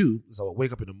I would do is I would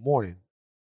wake up in the morning,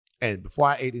 and before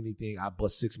I ate anything, I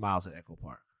bust 6 miles at Echo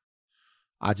Park.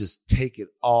 I just take it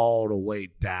all the way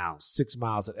down, 6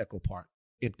 miles at Echo Park,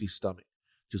 empty stomach.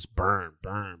 Just burn. So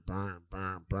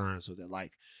that,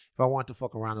 like, if I want to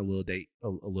fuck around a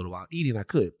little while eating, I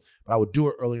could. But I would do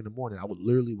it early in the morning. I would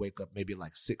literally wake up maybe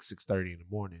like 6:30 in the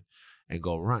morning and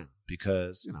go run,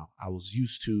 because, you know, I was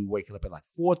used to waking up at like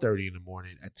 4:30 in the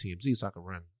morning at TMZ so I could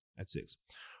run at 6.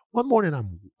 One morning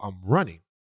I'm running.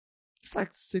 It's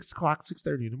like 6 o'clock,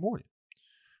 6:30 in the morning.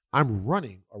 I'm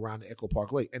running around the Echo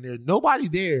Park Lake, and there's nobody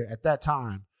there at that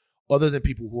time other than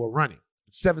people who are running.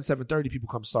 At 7:30, people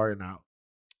come starting out.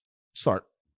 Start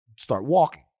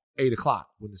walking. 8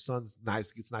 o'clock, when the sun's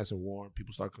nice, gets nice and warm,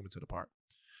 people start coming to the park.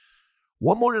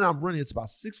 One morning I'm running, it's about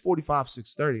 6:45,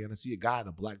 6:30, and I see a guy in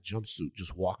a black jumpsuit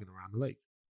just walking around the lake.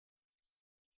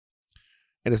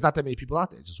 And it's not that many people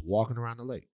out there, just walking around the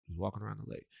lake. He's walking around the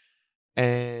lake.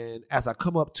 And as I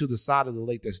come up to the side of the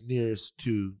lake that's nearest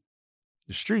to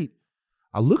the street,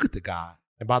 I look at the guy,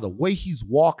 and by the way he's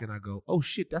walking, I go, oh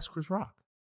shit, that's Chris Rock.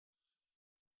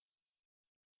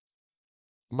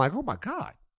 I'm like, oh my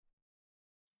God.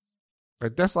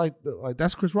 Like,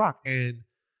 that's Chris Rock. And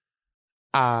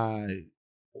I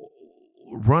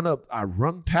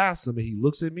run past him, and he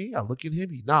looks at me. I look at him,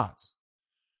 he nods.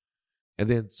 And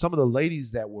then some of the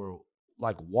ladies that were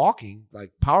like walking,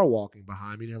 like power walking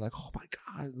behind me, they're like, oh my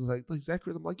God. It was like, is that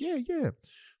Chris? I'm like, yeah.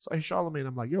 So hey, Charlamagne,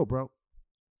 I'm like, yo, bro.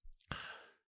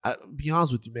 I'll be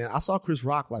honest with you, man. I saw Chris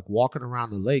Rock like walking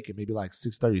around the lake at maybe like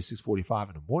 6:30, 6:45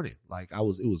 in the morning. Like it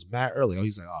was mad early. Oh,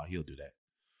 he's like, oh, he'll do that.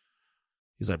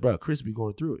 He's like, bro, Chris be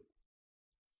going through it.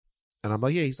 And I'm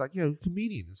like, yeah. He's like, yeah,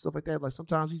 comedian and stuff like that. Like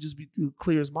sometimes he just be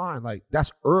clear his mind. Like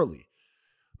that's early.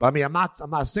 But I mean, I'm not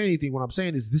saying anything. What I'm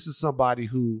saying is this is somebody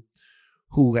who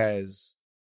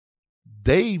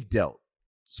they've dealt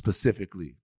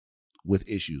specifically with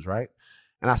issues, right?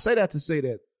 And I say that to say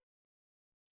that,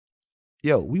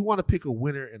 yo, we want to pick a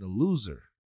winner and a loser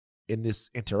in this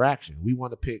interaction. We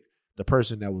want to pick the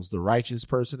person that was the righteous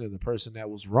person and the person that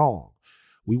was wrong.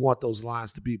 We want those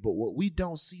lines to be, but what we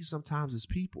don't see sometimes as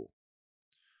people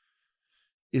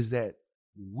is that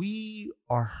we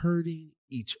are hurting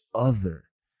each other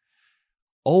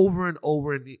over and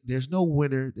over. And there's no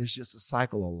winner. There's just a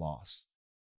cycle of loss.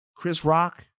 Chris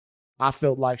Rock, I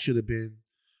felt like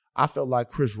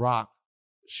Chris Rock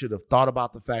should have thought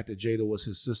about the fact that Jada was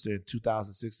his sister in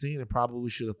 2016 and probably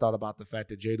should have thought about the fact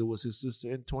that Jada was his sister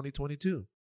in 2022.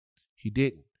 He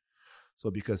didn't.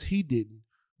 So because he didn't,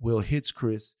 Will hits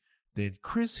Chris, then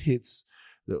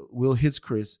Will hits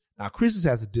Chris. Now Chris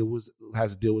has to deal with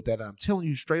that. And I'm telling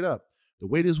you straight up, the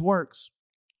way this works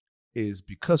is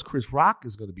because Chris Rock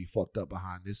is going to be fucked up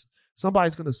behind this,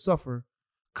 somebody's going to suffer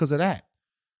because of that.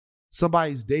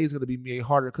 Somebody's day is going to be made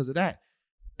harder because of that.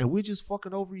 And we're just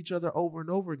fucking over each other over and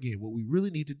over again. What we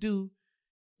really need to do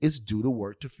is do the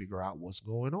work to figure out what's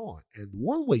going on. And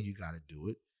one way you got to do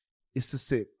it is to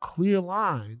set clear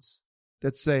lines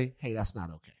that say, hey, that's not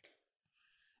okay.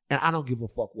 And I don't give a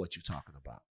fuck what you're talking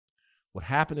about. What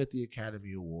happened at the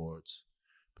Academy Awards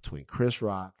between Chris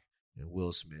Rock and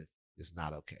Will Smith is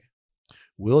not okay.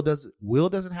 Will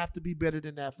doesn't have to be better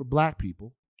than that for black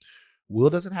people. Will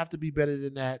doesn't have to be better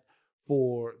than that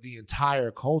for the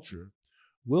entire culture.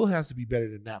 Will has to be better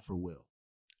than that for Will.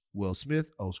 Will Smith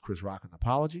owes Chris Rock an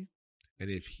apology. And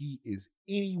if he is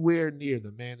anywhere near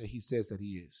the man that he says that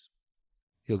he is,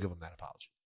 he'll give him that apology.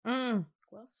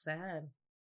 Well said.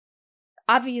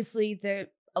 Obviously,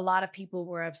 a lot of people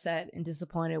were upset and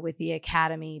disappointed with the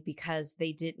Academy because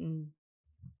they didn't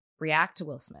react to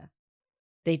Will Smith.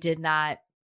 They did not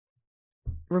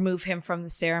remove him from the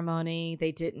ceremony.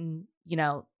 They didn't,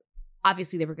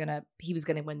 obviously he was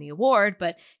gonna win the award,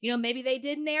 but maybe they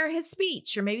didn't air his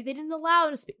speech, or maybe they didn't allow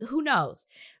him to speak. Who knows?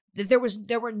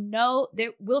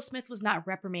 Will Smith was not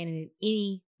reprimanded in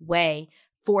any way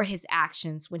for his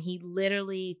actions when he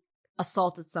literally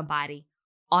assaulted somebody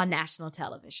on national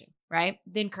television, right?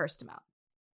 Then cursed him out.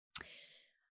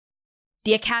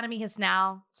 The Academy has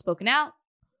now spoken out.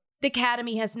 The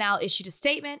Academy has now issued a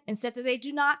statement and said that they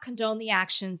do not condone the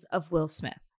actions of Will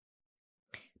Smith.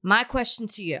 My question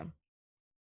to you,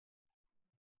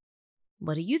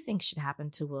 what do you think should happen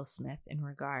to Will Smith in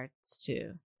regards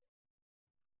to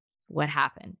what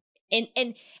happened? And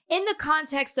in the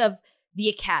context of the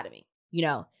Academy,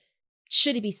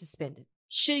 should he be suspended?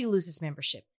 Should he lose his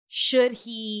membership? Should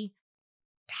he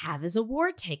have his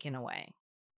award taken away?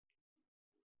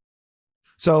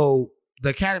 So the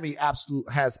Academy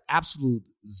has absolute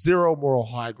zero moral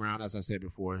high ground, as I said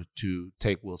before, to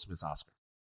take Will Smith's Oscar.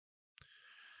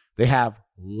 They have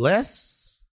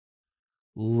less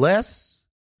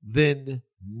than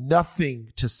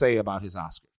nothing to say about his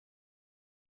Oscar.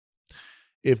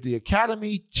 If the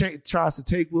Academy tries to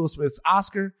take Will Smith's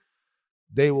Oscar,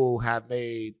 they will have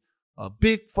made a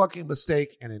big fucking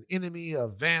mistake and an enemy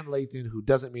of Van Lathan who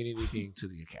doesn't mean anything to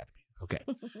the Academy. Okay.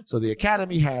 So the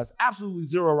Academy has absolutely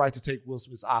zero right to take Will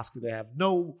Smith's Oscar. They have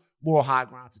no moral high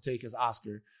ground to take his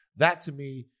Oscar. That to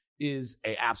me is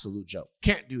an absolute joke.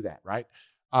 Can't do that, right?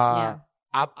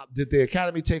 Did the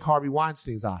Academy take Harvey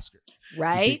Weinstein's Oscar?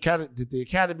 Right. Did the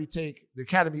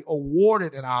Academy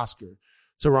awarded an Oscar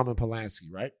to Roman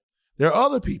Polanski, right? There are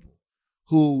other people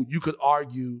who you could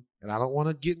argue, and I don't want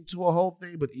to get into a whole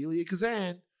thing, but Elia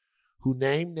Kazan, who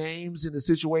named names in the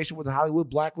situation with the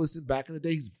Hollywood blacklisting back in the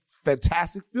day. He's a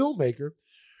fantastic filmmaker,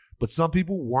 but some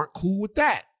people weren't cool with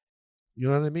that. You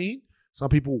know what I mean? Some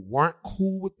people weren't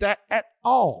cool with that at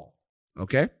all.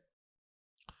 Okay?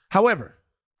 However,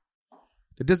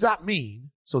 it does not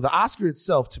mean, so the Oscar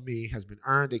itself to me has been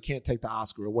earned. They can't take the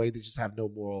Oscar away. They just have no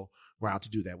moral ground to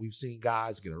do that. We've seen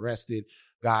guys get arrested,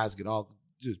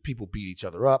 people beat each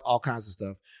other up, all kinds of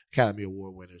stuff. Academy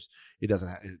Award winners,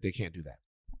 they can't do that.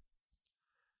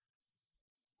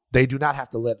 They do not have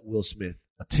to let Will Smith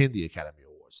attend the Academy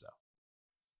Awards, though.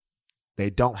 They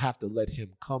don't have to let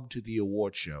him come to the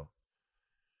award show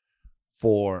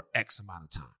for X amount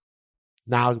of time.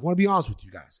 Now, I want to be honest with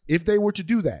you guys. If they were to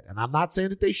do that, and I'm not saying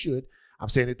that they should, I'm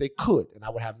saying that they could, and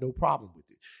I would have no problem with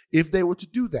it. If they were to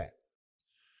do that,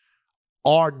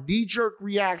 our knee-jerk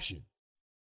reaction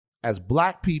as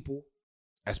black people,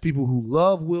 as people who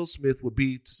love Will Smith, would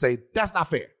be to say, that's not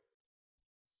fair.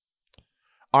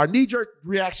 Our knee-jerk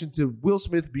reaction to Will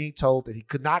Smith being told that he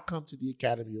could not come to the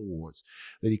Academy Awards,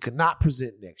 that he could not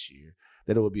present next year,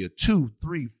 that it would be a 2,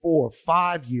 3, 4,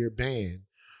 5-year ban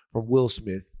from Will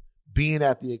Smith being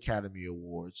at the Academy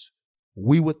Awards,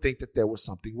 we would think that there was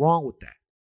something wrong with that.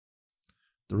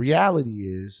 The reality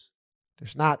is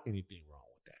there's not anything wrong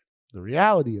with that. The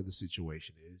reality of the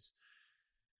situation is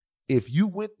if you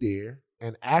went there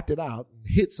and acted out and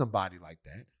hit somebody like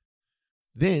that,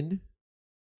 then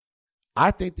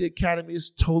I think the Academy is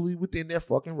totally within their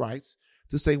fucking rights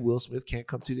to say Will Smith can't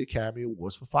come to the Academy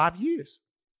Awards for 5 years.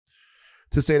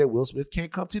 To say that Will Smith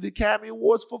can't come to the Academy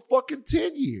Awards for fucking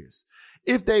 10 years.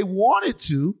 If they wanted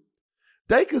to,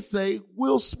 they could say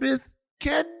Will Smith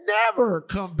can never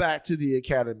come back to the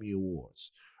Academy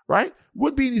Awards, right?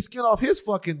 Wouldn't be any skin off his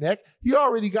fucking neck. He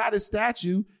already got his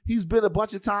statue. He's been a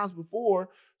bunch of times before.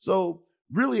 So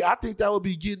really, I think that would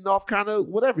be getting off kind of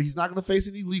whatever. He's not going to face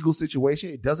any legal situation.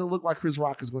 It doesn't look like Chris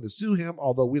Rock is going to sue him,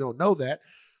 although we don't know that.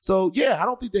 So yeah, I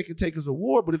don't think they can take his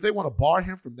award, but if they want to bar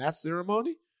him from that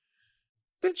ceremony,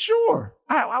 then sure.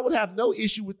 I would have no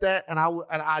issue with that, and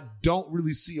I don't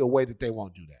really see a way that they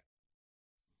won't do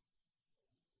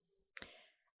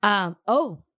that.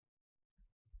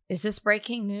 Is this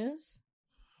breaking news?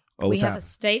 We have a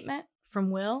statement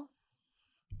from Will.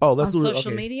 Oh, let's on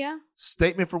social media.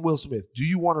 Statement from Will Smith. Do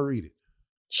you want to read it?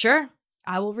 Sure,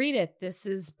 I will read it. This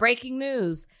is breaking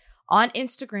news. On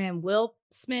Instagram, Will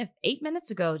Smith, 8 minutes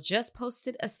ago, just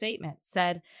posted a statement.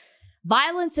 Said,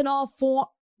 Violence in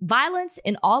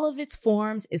all of its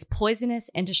forms is poisonous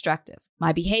and destructive.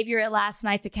 My behavior at last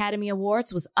night's Academy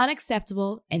Awards was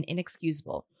unacceptable and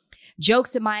inexcusable.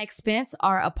 Jokes at my expense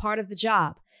are a part of the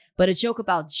job, but a joke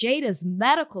about Jada's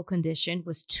medical condition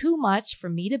was too much for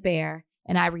me to bear,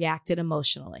 and I reacted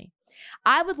emotionally.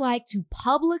 I would like to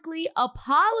publicly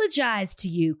apologize to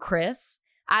you, Chris.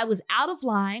 I was out of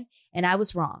line and I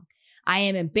was wrong. I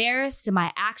am embarrassed and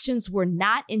my actions were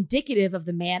not indicative of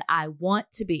the man I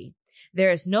want to be.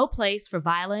 There is no place for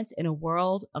violence in a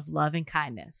world of love and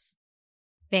kindness.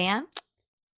 Van?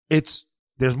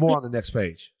 There's more on the next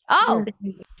page. Oh,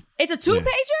 it's a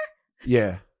two-pager?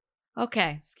 Yeah.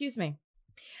 Okay, excuse me.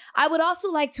 I would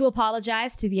also like to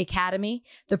apologize to the Academy,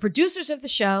 the producers of the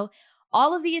show,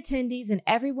 all of the attendees, and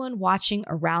everyone watching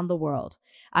around the world.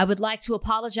 I would like to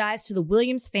apologize to the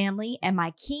Williams family and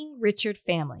my King Richard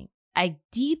family. I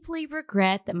deeply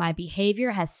regret that my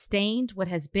behavior has stained what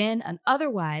has been an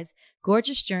otherwise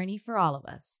gorgeous journey for all of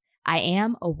us. I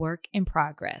am a work in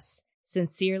progress.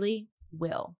 Sincerely,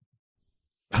 Will.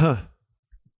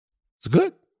 It's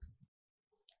good.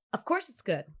 Of course it's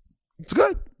good. It's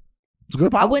good. It's a good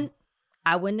apology.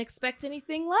 I wouldn't expect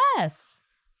anything less.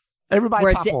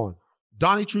 Everybody pop on.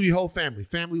 Donnie, Trudy, whole family,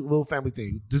 little family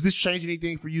thing. Does this change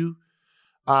anything for you?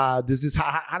 How does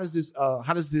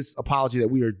this apology that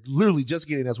we are literally just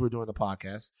getting as we're doing the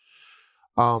podcast,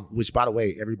 which by the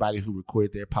way, everybody who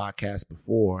recorded their podcast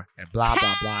before and blah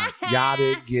blah blah, y'all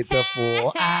didn't get the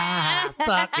full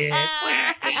fuck it,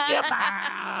 where your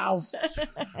mouth.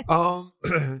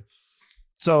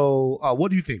 So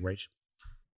what do you think, Rach?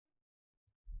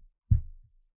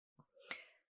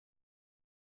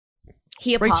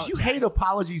 He apologized. Rach, you hate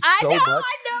apologies so much.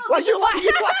 I know. Like you already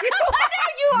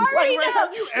know.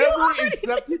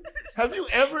 Have you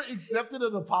ever accepted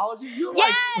an apology?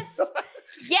 Yes.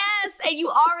 Yes. And you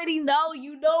already know.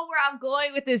 You know where I'm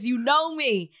going with this. You know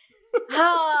me.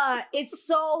 It's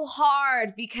so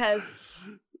hard because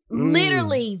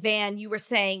literally, Van, you were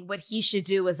saying what he should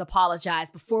do is apologize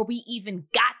before we even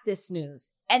got this news.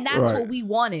 And that's what we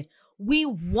wanted. We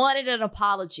wanted an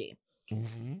apology.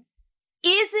 Mm-hmm.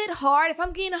 Is it hard? If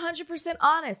I'm being 100%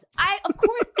 honest, of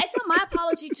course, it's not my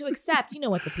apology to accept. You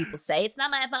know what the people say. It's not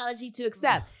my apology to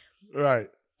accept. Right.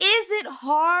 Is it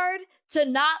hard to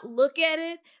not look at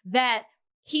it that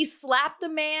he slapped the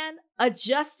man,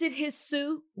 adjusted his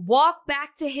suit, walked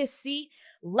back to his seat,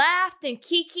 laughed and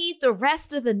kikied the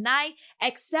rest of the night,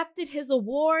 accepted his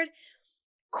award,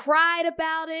 cried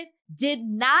about it, did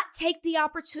not take the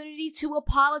opportunity to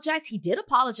apologize? He did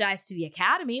apologize to the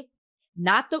Academy.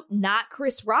 Not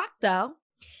Chris Rock, though.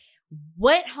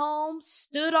 Went home,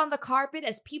 stood on the carpet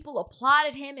as people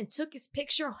applauded him and took his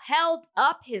picture, held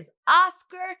up his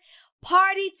Oscar,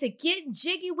 partied to get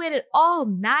jiggy with it all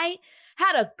night,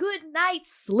 had a good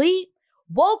night's sleep,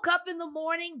 woke up in the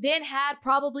morning, then had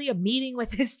probably a meeting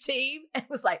with his team and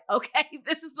was like, okay,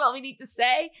 this is what we need to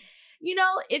say. You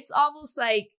know, it's almost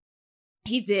like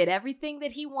he did everything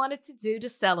that he wanted to do to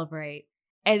celebrate,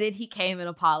 and then he came and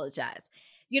apologized.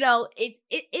 You know,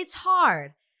 it's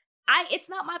hard. It's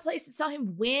not my place to tell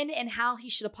him when and how he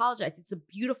should apologize. It's a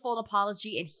beautiful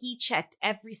apology, and he checked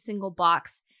every single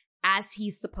box as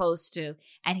he's supposed to.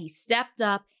 And he stepped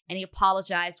up and he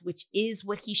apologized, which is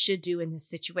what he should do in this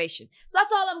situation. So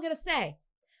that's all I'm going to say.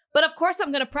 But of course,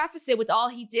 I'm going to preface it with all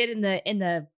he did in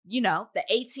the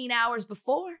 18 hours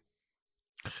before.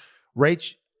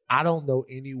 Rach, I don't know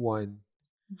anyone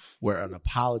where an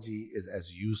apology is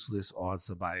as useless on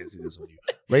somebody as it is on you.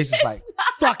 Rach is like,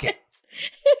 fuck it.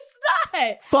 It's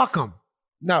not. Fuck him.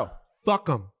 No, fuck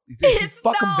him.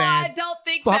 Fuck him, Van. I don't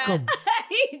think fuck that. him.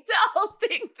 He don't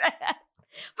think that.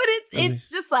 But it's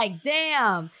just like,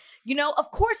 damn. You know, of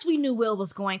course we knew Will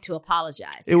was going to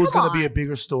apologize. It was going to be a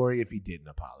bigger story if he didn't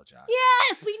apologize.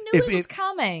 Yes, we knew it was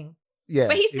coming. Yeah.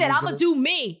 But he said, I'm going to do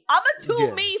me. I'm going to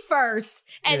do me first,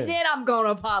 and then I'm going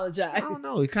to apologize. I don't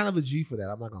know. He's kind of a G for that.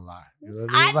 I'm not going to lie. You know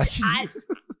what I mean?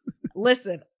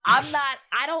 Listen, I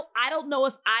don't know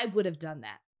if I would have done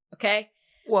that. Okay?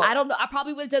 Well, I don't know. I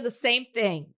probably would have done the same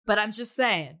thing, but I'm just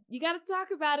saying, you got to talk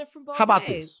about it from both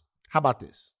ways. How about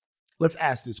this? Let's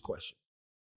ask this question.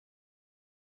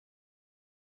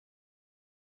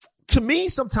 To me,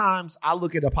 sometimes I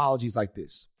look at apologies like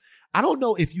this. I don't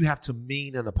know if you have to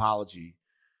mean an apology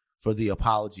for the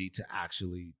apology to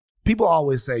actually. People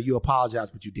always say you apologize,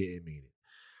 but you didn't mean it.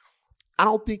 I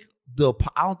don't think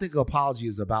an apology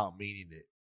is about meaning it.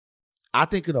 I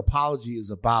think an apology is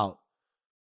about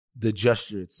the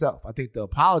gesture itself. I think the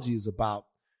apology is about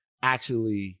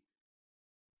actually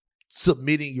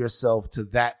submitting yourself to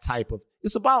that type of.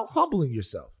 It's about humbling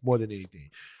yourself more than anything.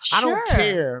 Sure. I don't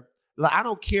care. Like, I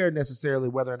don't care necessarily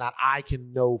whether or not I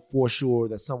can know for sure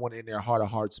that someone in their heart of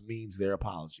hearts means their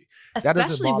apology.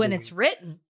 Especially when it's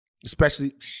written.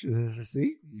 Especially,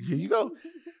 see, here you go.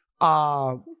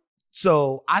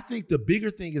 So I think the bigger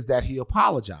thing is that he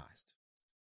apologized.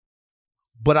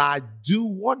 But I do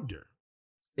wonder,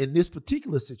 in this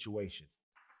particular situation,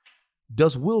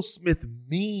 does Will Smith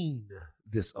mean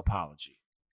this apology?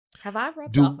 Have I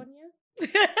rubbed off on you?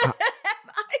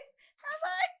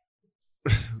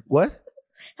 What?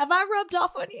 Have I rubbed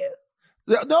off on you?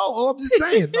 No, I'm just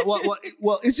saying.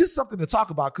 Well, it's just something to talk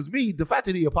about because the fact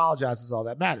that he apologizes is all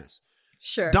that matters.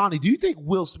 Sure. Donnie, do you think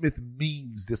Will Smith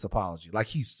means this apology? Like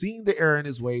he's seen the error in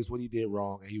his ways, what he did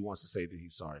wrong, and he wants to say that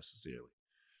he's sorry sincerely?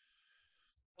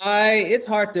 It's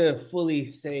hard to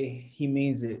fully say he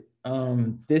means it.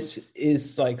 This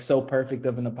is like so perfect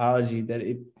of an apology that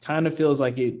it kind of feels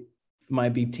like it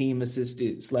might be team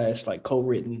assisted / like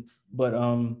co-written. But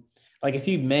like if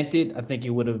he meant it, I think it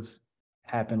would have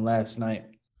happened last night.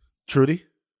 Trudy?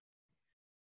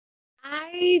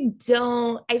 I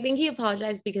think he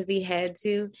apologized because he had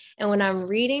to. And when I'm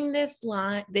reading this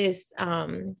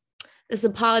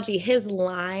apology, his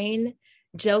line,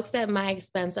 jokes at my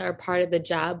expense are a part of the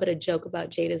job, but a joke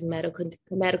about Jada's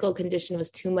medical condition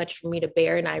was too much for me to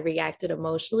bear and I reacted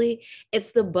emotionally.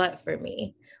 It's the but for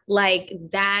me. Like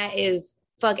that is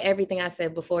fuck everything I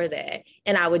said before that,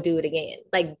 and I would do it again.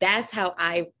 Like, that's how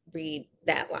I read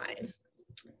that line.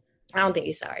 I don't think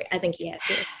he's sorry. I think he had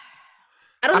to.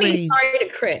 I don't think he's sorry to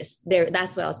Chris.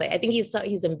 That's what I'll say. I think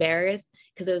he's embarrassed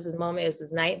because it was his moment, it was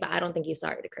his night, but I don't think he's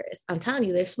sorry to Chris. I'm telling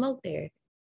you, there's smoke there.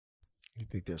 You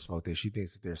think there's smoke there? She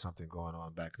thinks that there's something going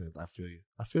on back there. I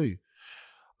feel you.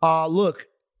 Look,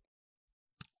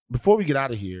 before we get out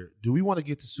of here, do we want to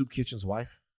get to Soup Kitchen's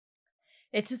wife?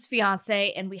 It's his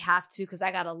fiance, and we have to because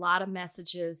I got a lot of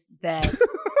messages that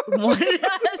wanted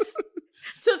us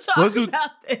to talk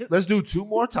about this. Let's do 2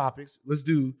 more topics. Let's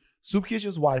do Soup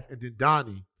Kitchen's wife, and then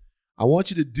Donnie. I want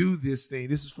you to do this thing.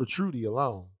 This is for Trudy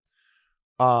alone.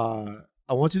 I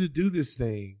want you to do this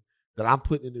thing that I'm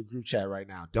putting in the group chat right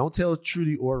now. Don't tell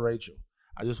Trudy or Rachel.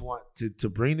 I just want to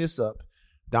bring this up.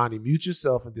 Donnie, mute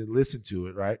yourself and then listen to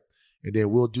it, right? And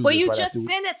then we'll do this. Well, you just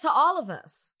send it to all of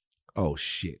us. Oh,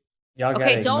 shit.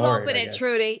 Okay, don't open it,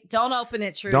 Trudy. Don't open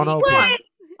it, Trudy. Don't open it.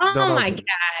 Oh my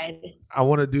God. I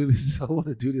want to do this. I want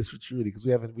to do this for Trudy because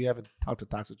we haven't talked to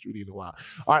Toxic Trudy in a while.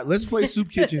 All right, let's play Soup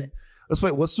Kitchen. Let's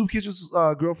play. What's Soup Kitchen's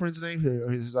girlfriend's name?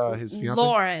 His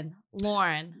fiance?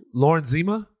 Lauren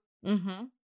Zima? Mm-hmm.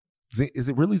 Is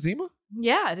it really Zima?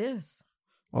 Yeah, it is.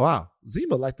 Oh, wow.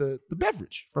 Zima, like the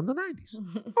beverage from the 90s.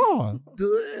 Oh,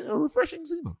 a refreshing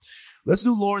Zima. Let's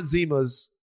do Lauren Zima's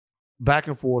back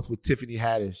and forth with Tiffany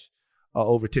Haddish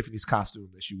over Tiffany's costume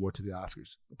that she wore to the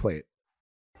Oscars. Play it.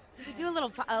 Did we do a little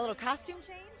costume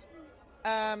change?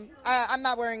 I'm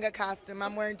not wearing a costume.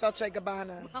 I'm wearing Dolce &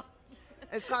 Gabbana.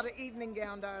 It's called an evening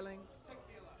gown, darling.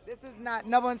 This is not,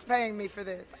 no one's paying me for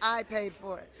this. I paid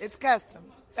for it. It's custom.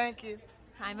 Thank you.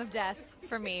 Time of death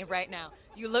for me right now.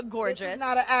 You look gorgeous. This is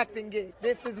not an acting gig.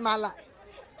 This is my life.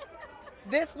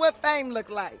 This what fame look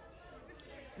like.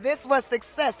 This what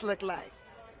success look like.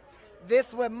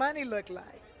 This what money look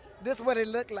like. This what it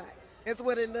look like. It's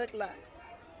what it look like.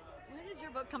 When is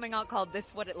your book coming out called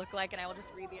This What It Looked Like? And I will just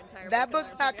read the entire book. That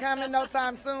book's not coming no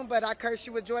time soon, but I Curse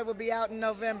You With Joy will be out in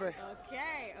November.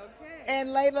 Okay. And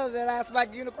Layla, the Last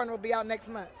Black Unicorn, will be out next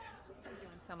month. I'm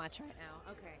doing so much right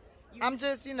now. Okay. I'm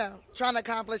just, trying to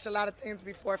accomplish a lot of things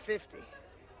before 50.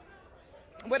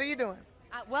 What are you doing?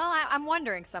 I'm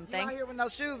wondering something. You're out here with no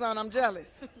shoes on. I'm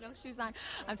jealous. No shoes on.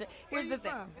 Here's the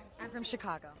thing. I'm from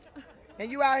Chicago.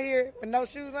 And you out here with no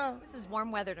shoes on? This is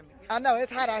warm weather to me. I know,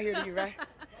 it's hot out here to you, right?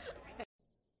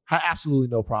 I have absolutely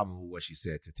no problem with what she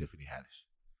said to Tiffany Haddish.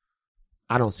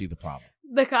 I don't see the problem.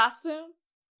 The costume?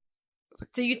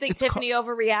 Do you think Tiffany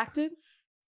overreacted?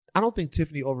 I don't think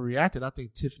Tiffany overreacted. I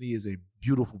think Tiffany is a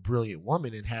beautiful, brilliant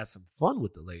woman and has some fun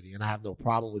with the lady. And I have no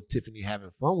problem with Tiffany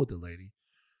having fun with the lady.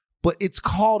 But it's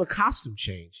called a costume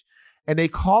change. And they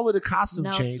call it a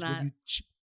costume change. It's not. When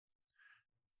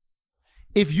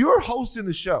if you're hosting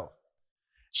the show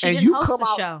She and didn't you host come the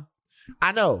out, show.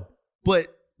 I know, but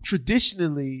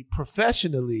traditionally,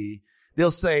 professionally,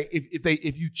 they'll say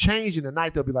if you change in the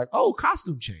night, they'll be like, "Oh,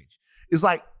 costume change." It's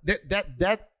like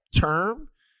that term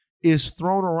is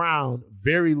thrown around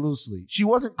very loosely. She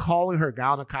wasn't calling her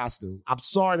gown a costume. I'm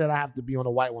sorry that I have to be on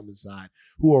the white woman's side,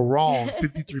 who are wrong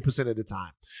 53% of the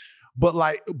time. But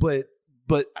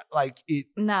it.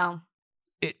 No.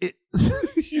 It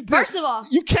First of all,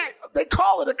 you can't. They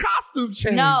call it a costume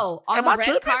change. No, on Am the I red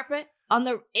tripping? carpet,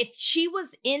 if she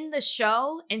was in the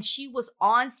show and she was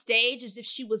on stage as if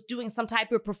she was doing some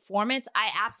type of performance,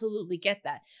 I absolutely get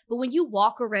that. But when you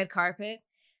walk a red carpet,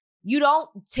 you don't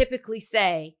typically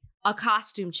say a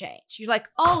costume change. You're like,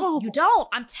 oh, you don't.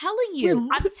 I'm telling you.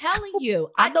 I'm telling you.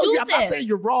 I know. do I'm this. not saying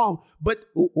you're wrong, but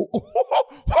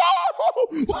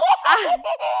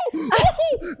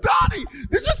Donnie,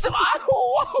 this is some.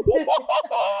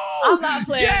 I'm not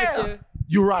playing with you.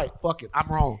 You're right. Fuck it. I'm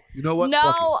wrong. You know what? No,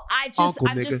 Fuck it.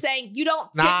 I'm just saying you don't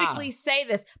Nah. typically say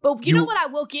this. But you know what I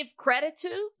will give credit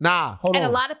to? Nah, hold And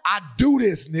on. a lot of I do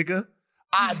this, nigga.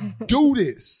 I do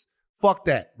this. Fuck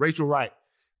that. Rachel Wright.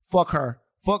 Fuck her.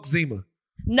 Fuck Zima.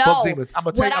 No. Fuck Zima. I'm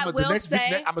gonna take. What I I'm will the next.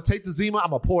 say- I'm gonna take the Zima. I'm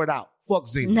gonna pour it out. Fuck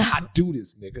Zima. No. I do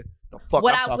this, nigga. The fuck.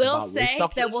 What I'm I talking will about, say Rich.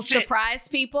 Stop that will shit. surprise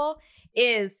people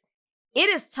is it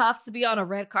is tough to be on a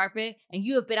red carpet and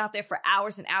you have been out there for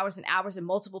hours and hours and hours and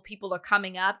multiple people are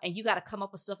coming up and you got to come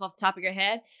up with stuff off the top of your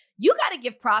head. You got to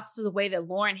give props to the way that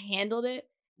Lauren handled it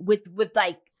with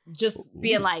like just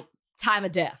being like time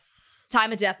of death.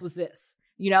 Time of death was this,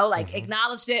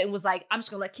 acknowledged it and was like, I'm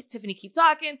just going to let Tiffany keep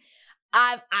talking.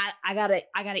 I gotta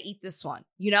eat this one.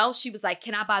 She was like,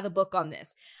 can I buy the book on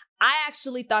this? I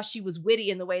actually thought she was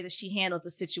witty in the way that she handled the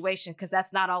situation because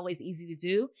that's not always easy to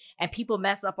do. And people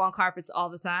mess up on carpets all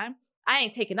the time. I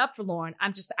ain't taking up for Lauren. I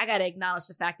got to acknowledge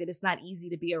the fact that it's not easy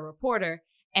to be a reporter.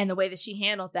 And the way that she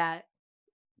handled that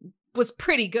was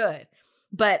pretty good.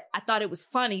 But I thought it was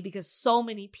funny because so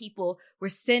many people were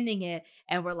sending it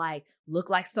and were like, look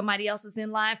like somebody else is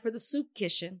in line for the soup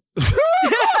kitchen.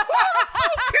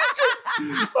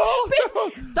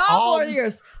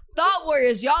 Thought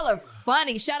Warriors, y'all are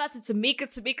funny. Shout out to Tamika.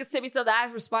 Tamika sent me something that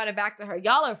I responded back to her.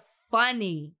 Y'all are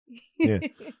funny. Yeah,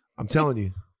 I'm telling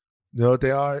you. You know what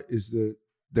they are is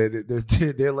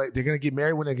they're like they're gonna get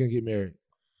married when they're gonna get married.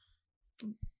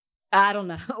 I don't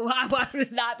know. I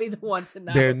would not be the one to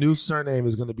know. Their new surname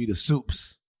is gonna be the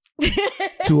Soups.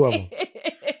 Two of them.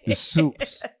 The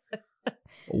Soups.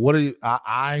 What are you?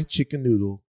 I chicken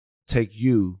noodle take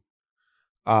you,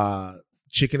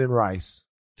 chicken and rice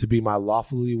to be my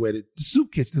lawfully wedded the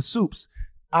soup kitchen. The Soups.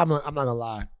 I'm not gonna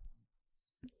lie.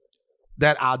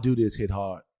 That I'll do this hit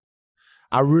hard.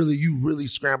 You really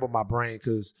scrambled my brain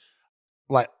because,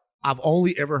 like, I've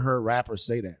only ever heard rappers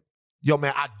say that. Yo,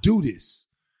 man, I do this.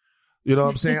 You know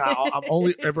what I'm saying? I've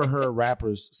only ever heard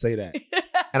rappers say that.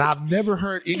 And I've never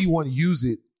heard anyone use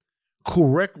it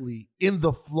correctly in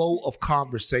the flow of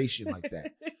conversation like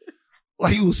that.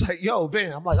 Like, he was like, yo,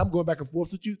 man, I'm going back and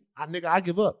forth with you. I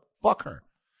give up. Fuck her.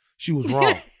 She was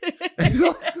wrong.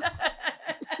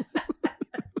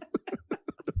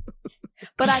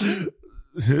 But I do.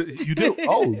 You do?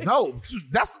 Oh, no.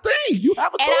 That's the thing. You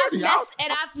have authority.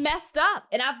 I've messed up.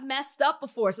 And I've messed up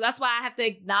before. So that's why I have to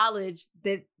acknowledge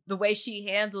that the way she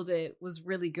handled it was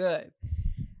really good.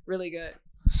 Really good.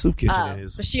 Soup kitchen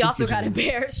is. But she also got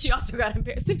embarrassed. She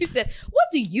said, what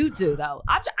do you do, though?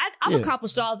 I've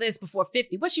accomplished all this before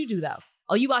 50. What you do, though?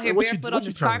 Oh, you out here barefoot on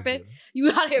this carpet?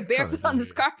 You out here barefoot on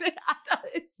this carpet? I know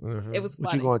it was funny.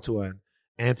 What, you going to an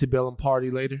antebellum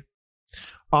party later?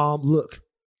 Look.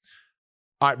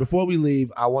 All right, before we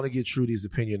leave, I want to get Trudy's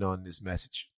opinion on this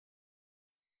message.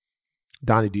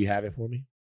 Donnie, do you have it for me?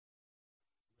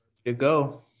 You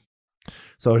go.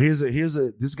 So here's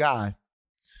this guy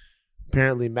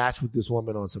apparently matched with this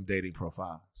woman on some dating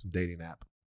profile, some dating app.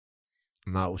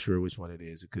 I'm not sure which one it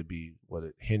is. It could be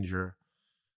Hinger,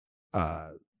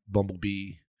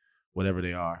 Bumblebee, whatever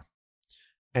they are.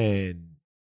 And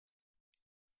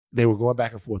they were going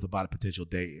back and forth about a potential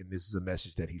date, and this is a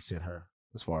message that he sent her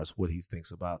as far as what he thinks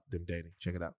about them dating.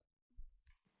 Check it out.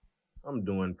 I'm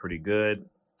doing pretty good.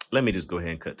 Let me just go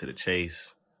ahead and cut to the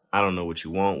chase. I don't know what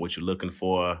you want, what you're looking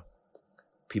for.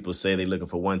 People say they're looking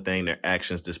for one thing, their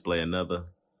actions display another.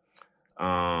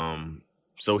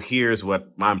 So here's what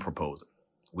I'm proposing.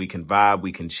 We can vibe,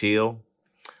 we can chill.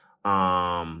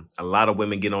 A lot of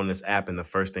women get on this app and the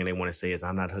first thing they want to say is,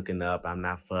 I'm not hooking up, I'm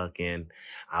not fucking,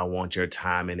 I want your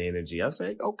time and energy. I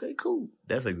say, okay, cool.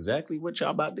 That's exactly what y'all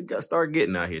about to start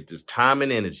getting out here. Just time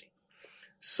and energy.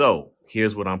 So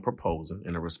here's what I'm proposing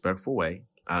in a respectful way.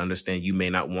 I understand you may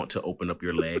not want to open up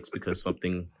your legs because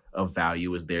something of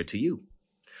value is there to you.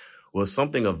 Well,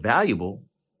 something of valuable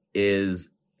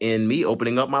is in me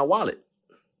opening up my wallet.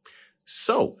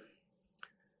 So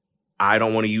I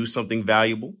don't want to use something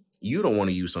valuable. You don't want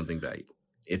to use something valuable.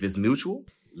 If it's mutual,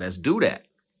 let's do that.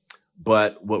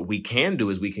 But what we can do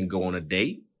is we can go on a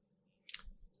date.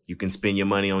 You can spend your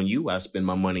money on you. I spend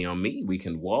my money on me. We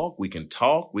can walk. We can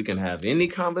talk. We can have any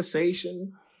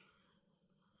conversation.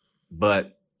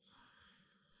 But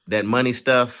that money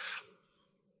stuff,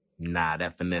 nah,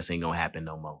 that finesse ain't going to happen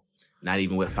no more. Not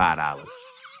even with $5.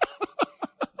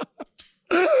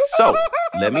 So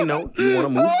let me know if you want to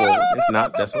move forward. If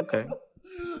not, that's okay.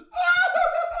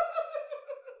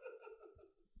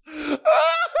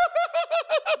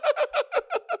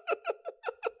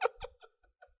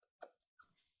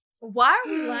 Why are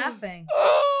we laughing?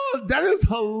 Oh, that is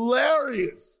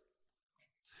hilarious.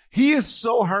 He is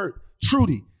so hurt.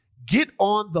 Trudy, get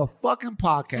on the fucking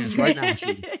podcast right now,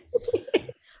 Trudy.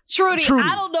 Trudy,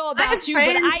 I don't know about you,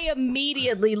 but I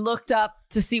immediately looked up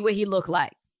to see what he looked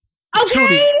like.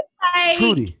 Okay.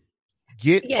 Trudy,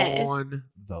 get on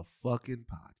the fucking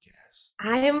podcast.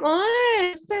 I am on.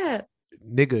 What's up?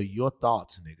 Nigga, your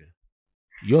thoughts, nigga.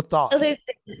 Your thoughts.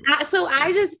 So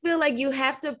I just feel like you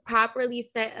have to properly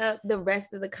set up the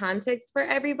rest of the context for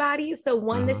everybody. So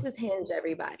one, this is Hinge,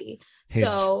 everybody. Hinge.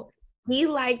 So he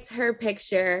liked her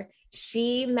picture.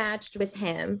 She matched with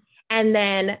him. And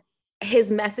then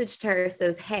his message to her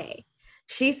says, hey.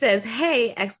 She says,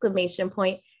 hey, exclamation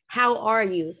point. How are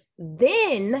you?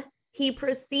 Then he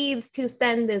proceeds to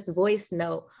send this voice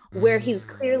note where he's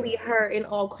clearly hurt and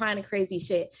all kind of crazy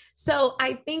shit. So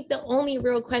I think the only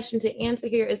real question to answer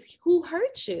here is, who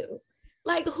hurt you?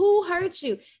 Like, who hurt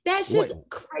you? That shit's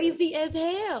crazy as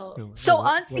hell. So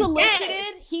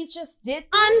unsolicited, he just did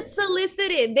this?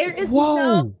 Unsolicited. There is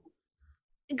no,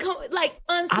 like,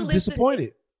 unsolicited. I'm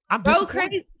disappointed. Bro,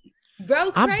 crazy.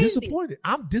 Bro, crazy.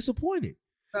 I'm disappointed.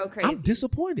 Bro, crazy. I'm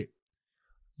disappointed.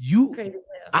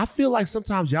 I feel like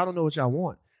sometimes y'all don't know what y'all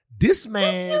want. This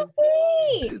man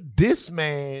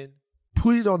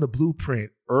put it on the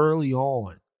blueprint early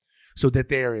on so that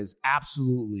there is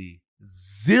absolutely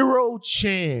zero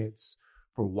chance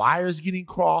for wires getting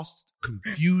crossed,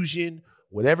 confusion,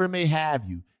 whatever it may have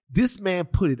you. This man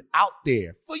put it out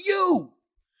there for you.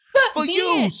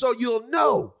 So you'll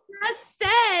know. I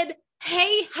said,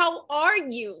 hey, how are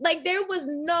you? Like, there was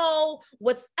no,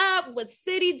 what's up? What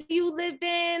city do you live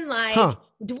in? Like,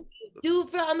 do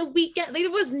for on the weekend? Like,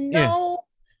 there was no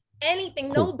anything,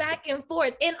 no back and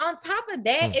forth. And on top of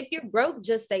that, if you're broke,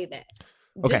 just say that.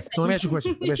 Okay, so let me ask you a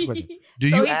question. Do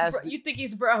you ask? You think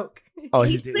he's broke? Oh,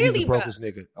 he's the brokest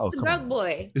nigga. Oh, come broke on.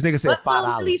 Boy. This nigga said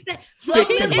 $5.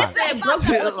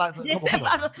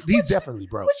 He's definitely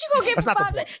broke. What you gonna get for $5?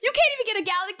 You can't even get a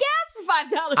gallon of gas for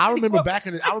 $5. I remember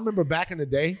back in the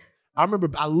day. I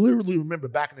literally remember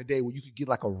back in the day when you could get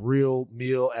like a real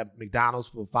meal at McDonald's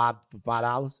for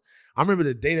 $5. I remember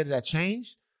the day that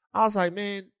changed. I was like,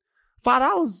 man,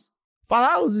 $5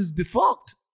 is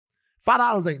defunct.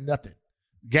 $5 ain't nothing.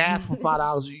 Gas for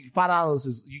 $5. $5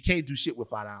 is, you can't do shit with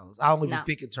 $5. I don't even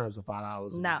think in terms of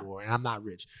 $5 anymore, and I'm not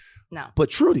rich. No. But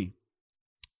Trudy,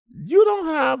 you don't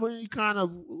have any kind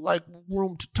of like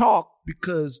room to talk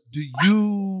because do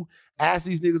you ask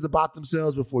these niggas about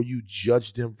themselves before you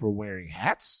judge them for wearing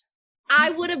hats?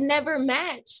 I would have never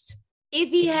matched if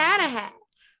he had a hat.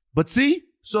 But see,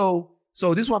 so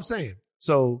this is what I'm saying.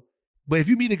 So, but if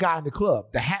you meet a guy in the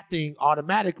club, the hat thing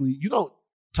automatically, you don't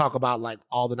talk about like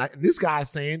all the night. And this guy's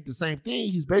saying the same thing.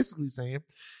 He's basically saying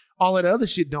all of the other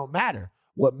shit don't matter.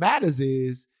 What matters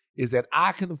is that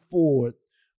I can afford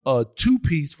a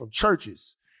 2-piece from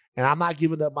Church's and I'm not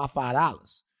giving up my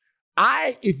 $5.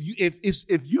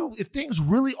 If things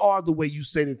really are the way you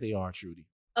say that they are, Trudy.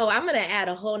 Oh, I'm going to add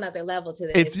a whole nother level to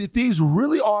this. If things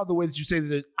really are the way that you say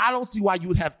that, I don't see why you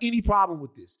would have any problem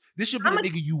with this. This should be the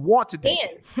nigga you want to date.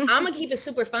 I'm going to keep it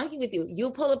super funky with you. You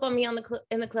pull up on me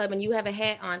in the club and you have a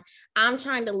hat on. I'm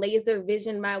trying to laser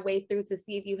vision my way through to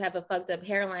see if you have a fucked up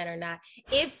hairline or not.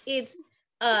 If it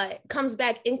comes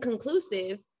back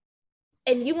inconclusive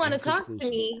and you want to talk to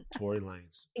me, Tory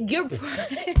Lanez,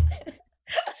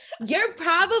 you're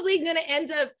probably going to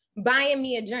end up buying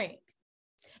me a drink.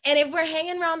 And if we're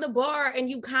hanging around the bar and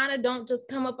you kind of don't just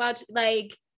come up out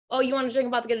like, oh, you want a drink,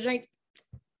 about to get a drink.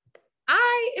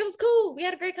 It was cool. We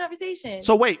had a great conversation.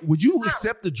 So wait, would you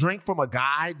accept a drink from a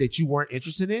guy that you weren't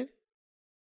interested in?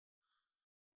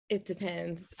 It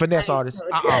depends. Finesse artist.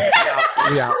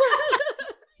 Yeah.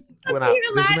 When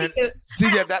see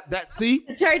that see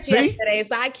church yesterday,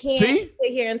 so I can't sit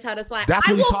here and tell the slide. That's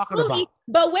what he's talking about.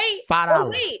 But wait, $5.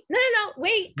 Wait, no,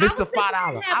 wait, Mr. $5.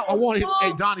 I want him.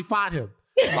 Hey, Donnie, find him.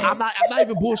 I'm not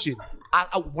even bullshitting.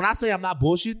 When I say I'm not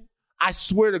bullshitting, I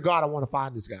swear to God, I want to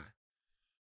find this guy.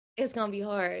 It's gonna be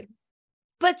hard.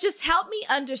 But just help me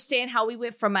understand how we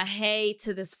went from a hey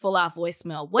to this full-out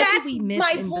voicemail. What did we miss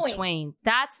in between?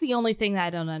 That's the only thing that I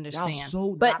don't understand.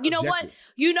 But you know what?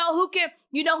 You know who could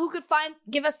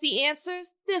give us the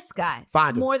answers? This guy.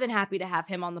 Find him. More than happy to have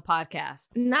him on the podcast.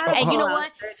 And you know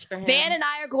what? Van and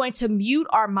I are going to mute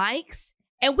our mics,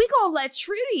 and we're gonna let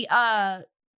Trudy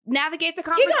navigate the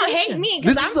conversation. He gonna hate me.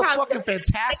 This is a fucking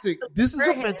fantastic. This is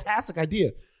a fantastic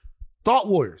idea. Thought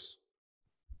warriors.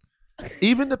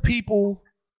 Even the people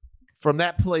from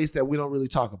that place that we don't really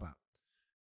talk about.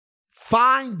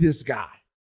 Find this guy.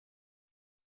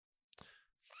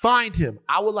 Find him.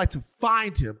 I would like to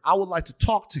find him. I would like to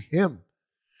talk to him.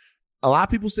 A lot of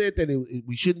people said that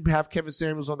we shouldn't have Kevin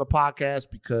Samuels on the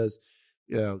podcast because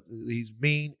he's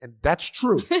mean, and that's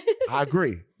true. I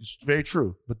agree. It's very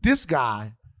true. But this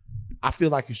guy, I feel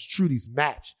like it's Trudy's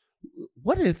match.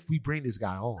 What if we bring this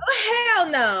guy on? Oh, hell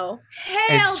no.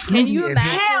 Can you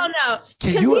imagine? Hell no.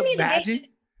 Can you imagine?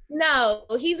 No,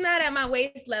 he's not at my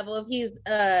waist level if he's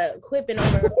quipping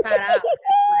over $5. I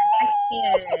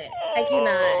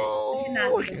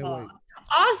cannot talk.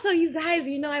 Also, you guys,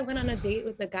 I went on a date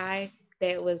with a guy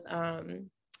that was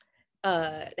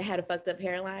that had a fucked up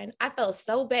hairline. I felt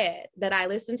so bad that I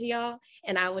listened to y'all,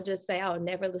 and I would just say I'll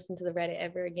never listen to the Reddit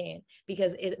ever again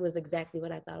because it was exactly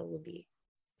what I thought it would be.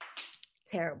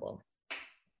 Terrible.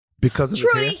 Because of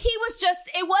Trudy, his hair?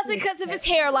 it wasn't because of his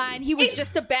hairline. He was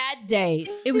just a bad day.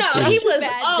 It was he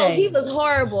was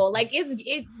horrible. Like it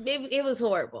was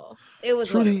horrible. It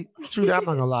was Trudy, I'm not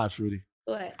gonna lie, Trudy.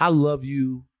 What? I love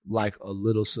you like a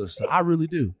little sister. I really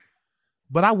do.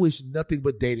 But I wish nothing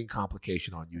but dating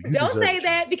complication on you. Don't say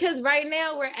that because right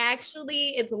now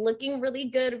it's looking really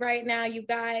good right now, you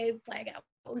guys. Like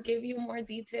I'll give you more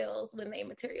details when they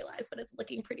materialize, but it's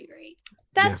looking pretty great.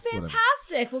 That's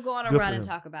fantastic. We'll go on a run and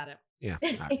talk about it. Yeah.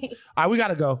 All right, we got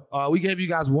to go. We gave you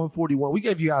guys 141. We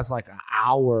gave you guys like an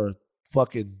hour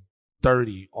fucking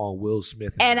 30 on Will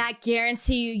Smith. And I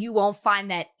guarantee you won't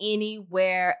find that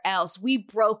anywhere else. We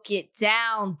broke it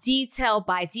down detail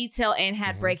by detail and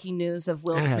had breaking news of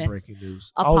Will Smith's breaking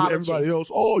news. apology. Everybody else,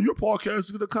 your podcast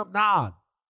is going to come. Nah,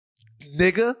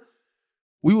 nigga.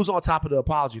 We was on top of the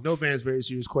apology. No, Van's very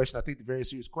serious question. I think the very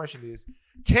serious question is,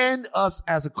 can us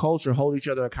as a culture hold each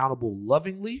other accountable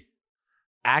lovingly,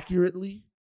 accurately,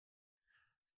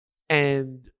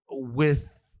 and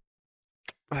with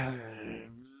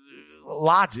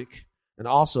logic, and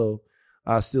also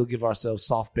still give ourselves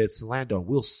soft beds to land on?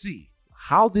 We'll see.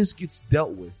 How this gets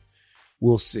dealt with,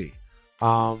 we'll see.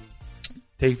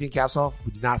 Taking caps off,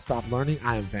 we do not stop learning.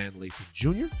 I am Van Lathan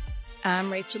Jr.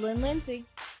 I'm Rachel Lynn Lindsay.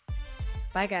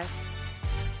 Bye, guys.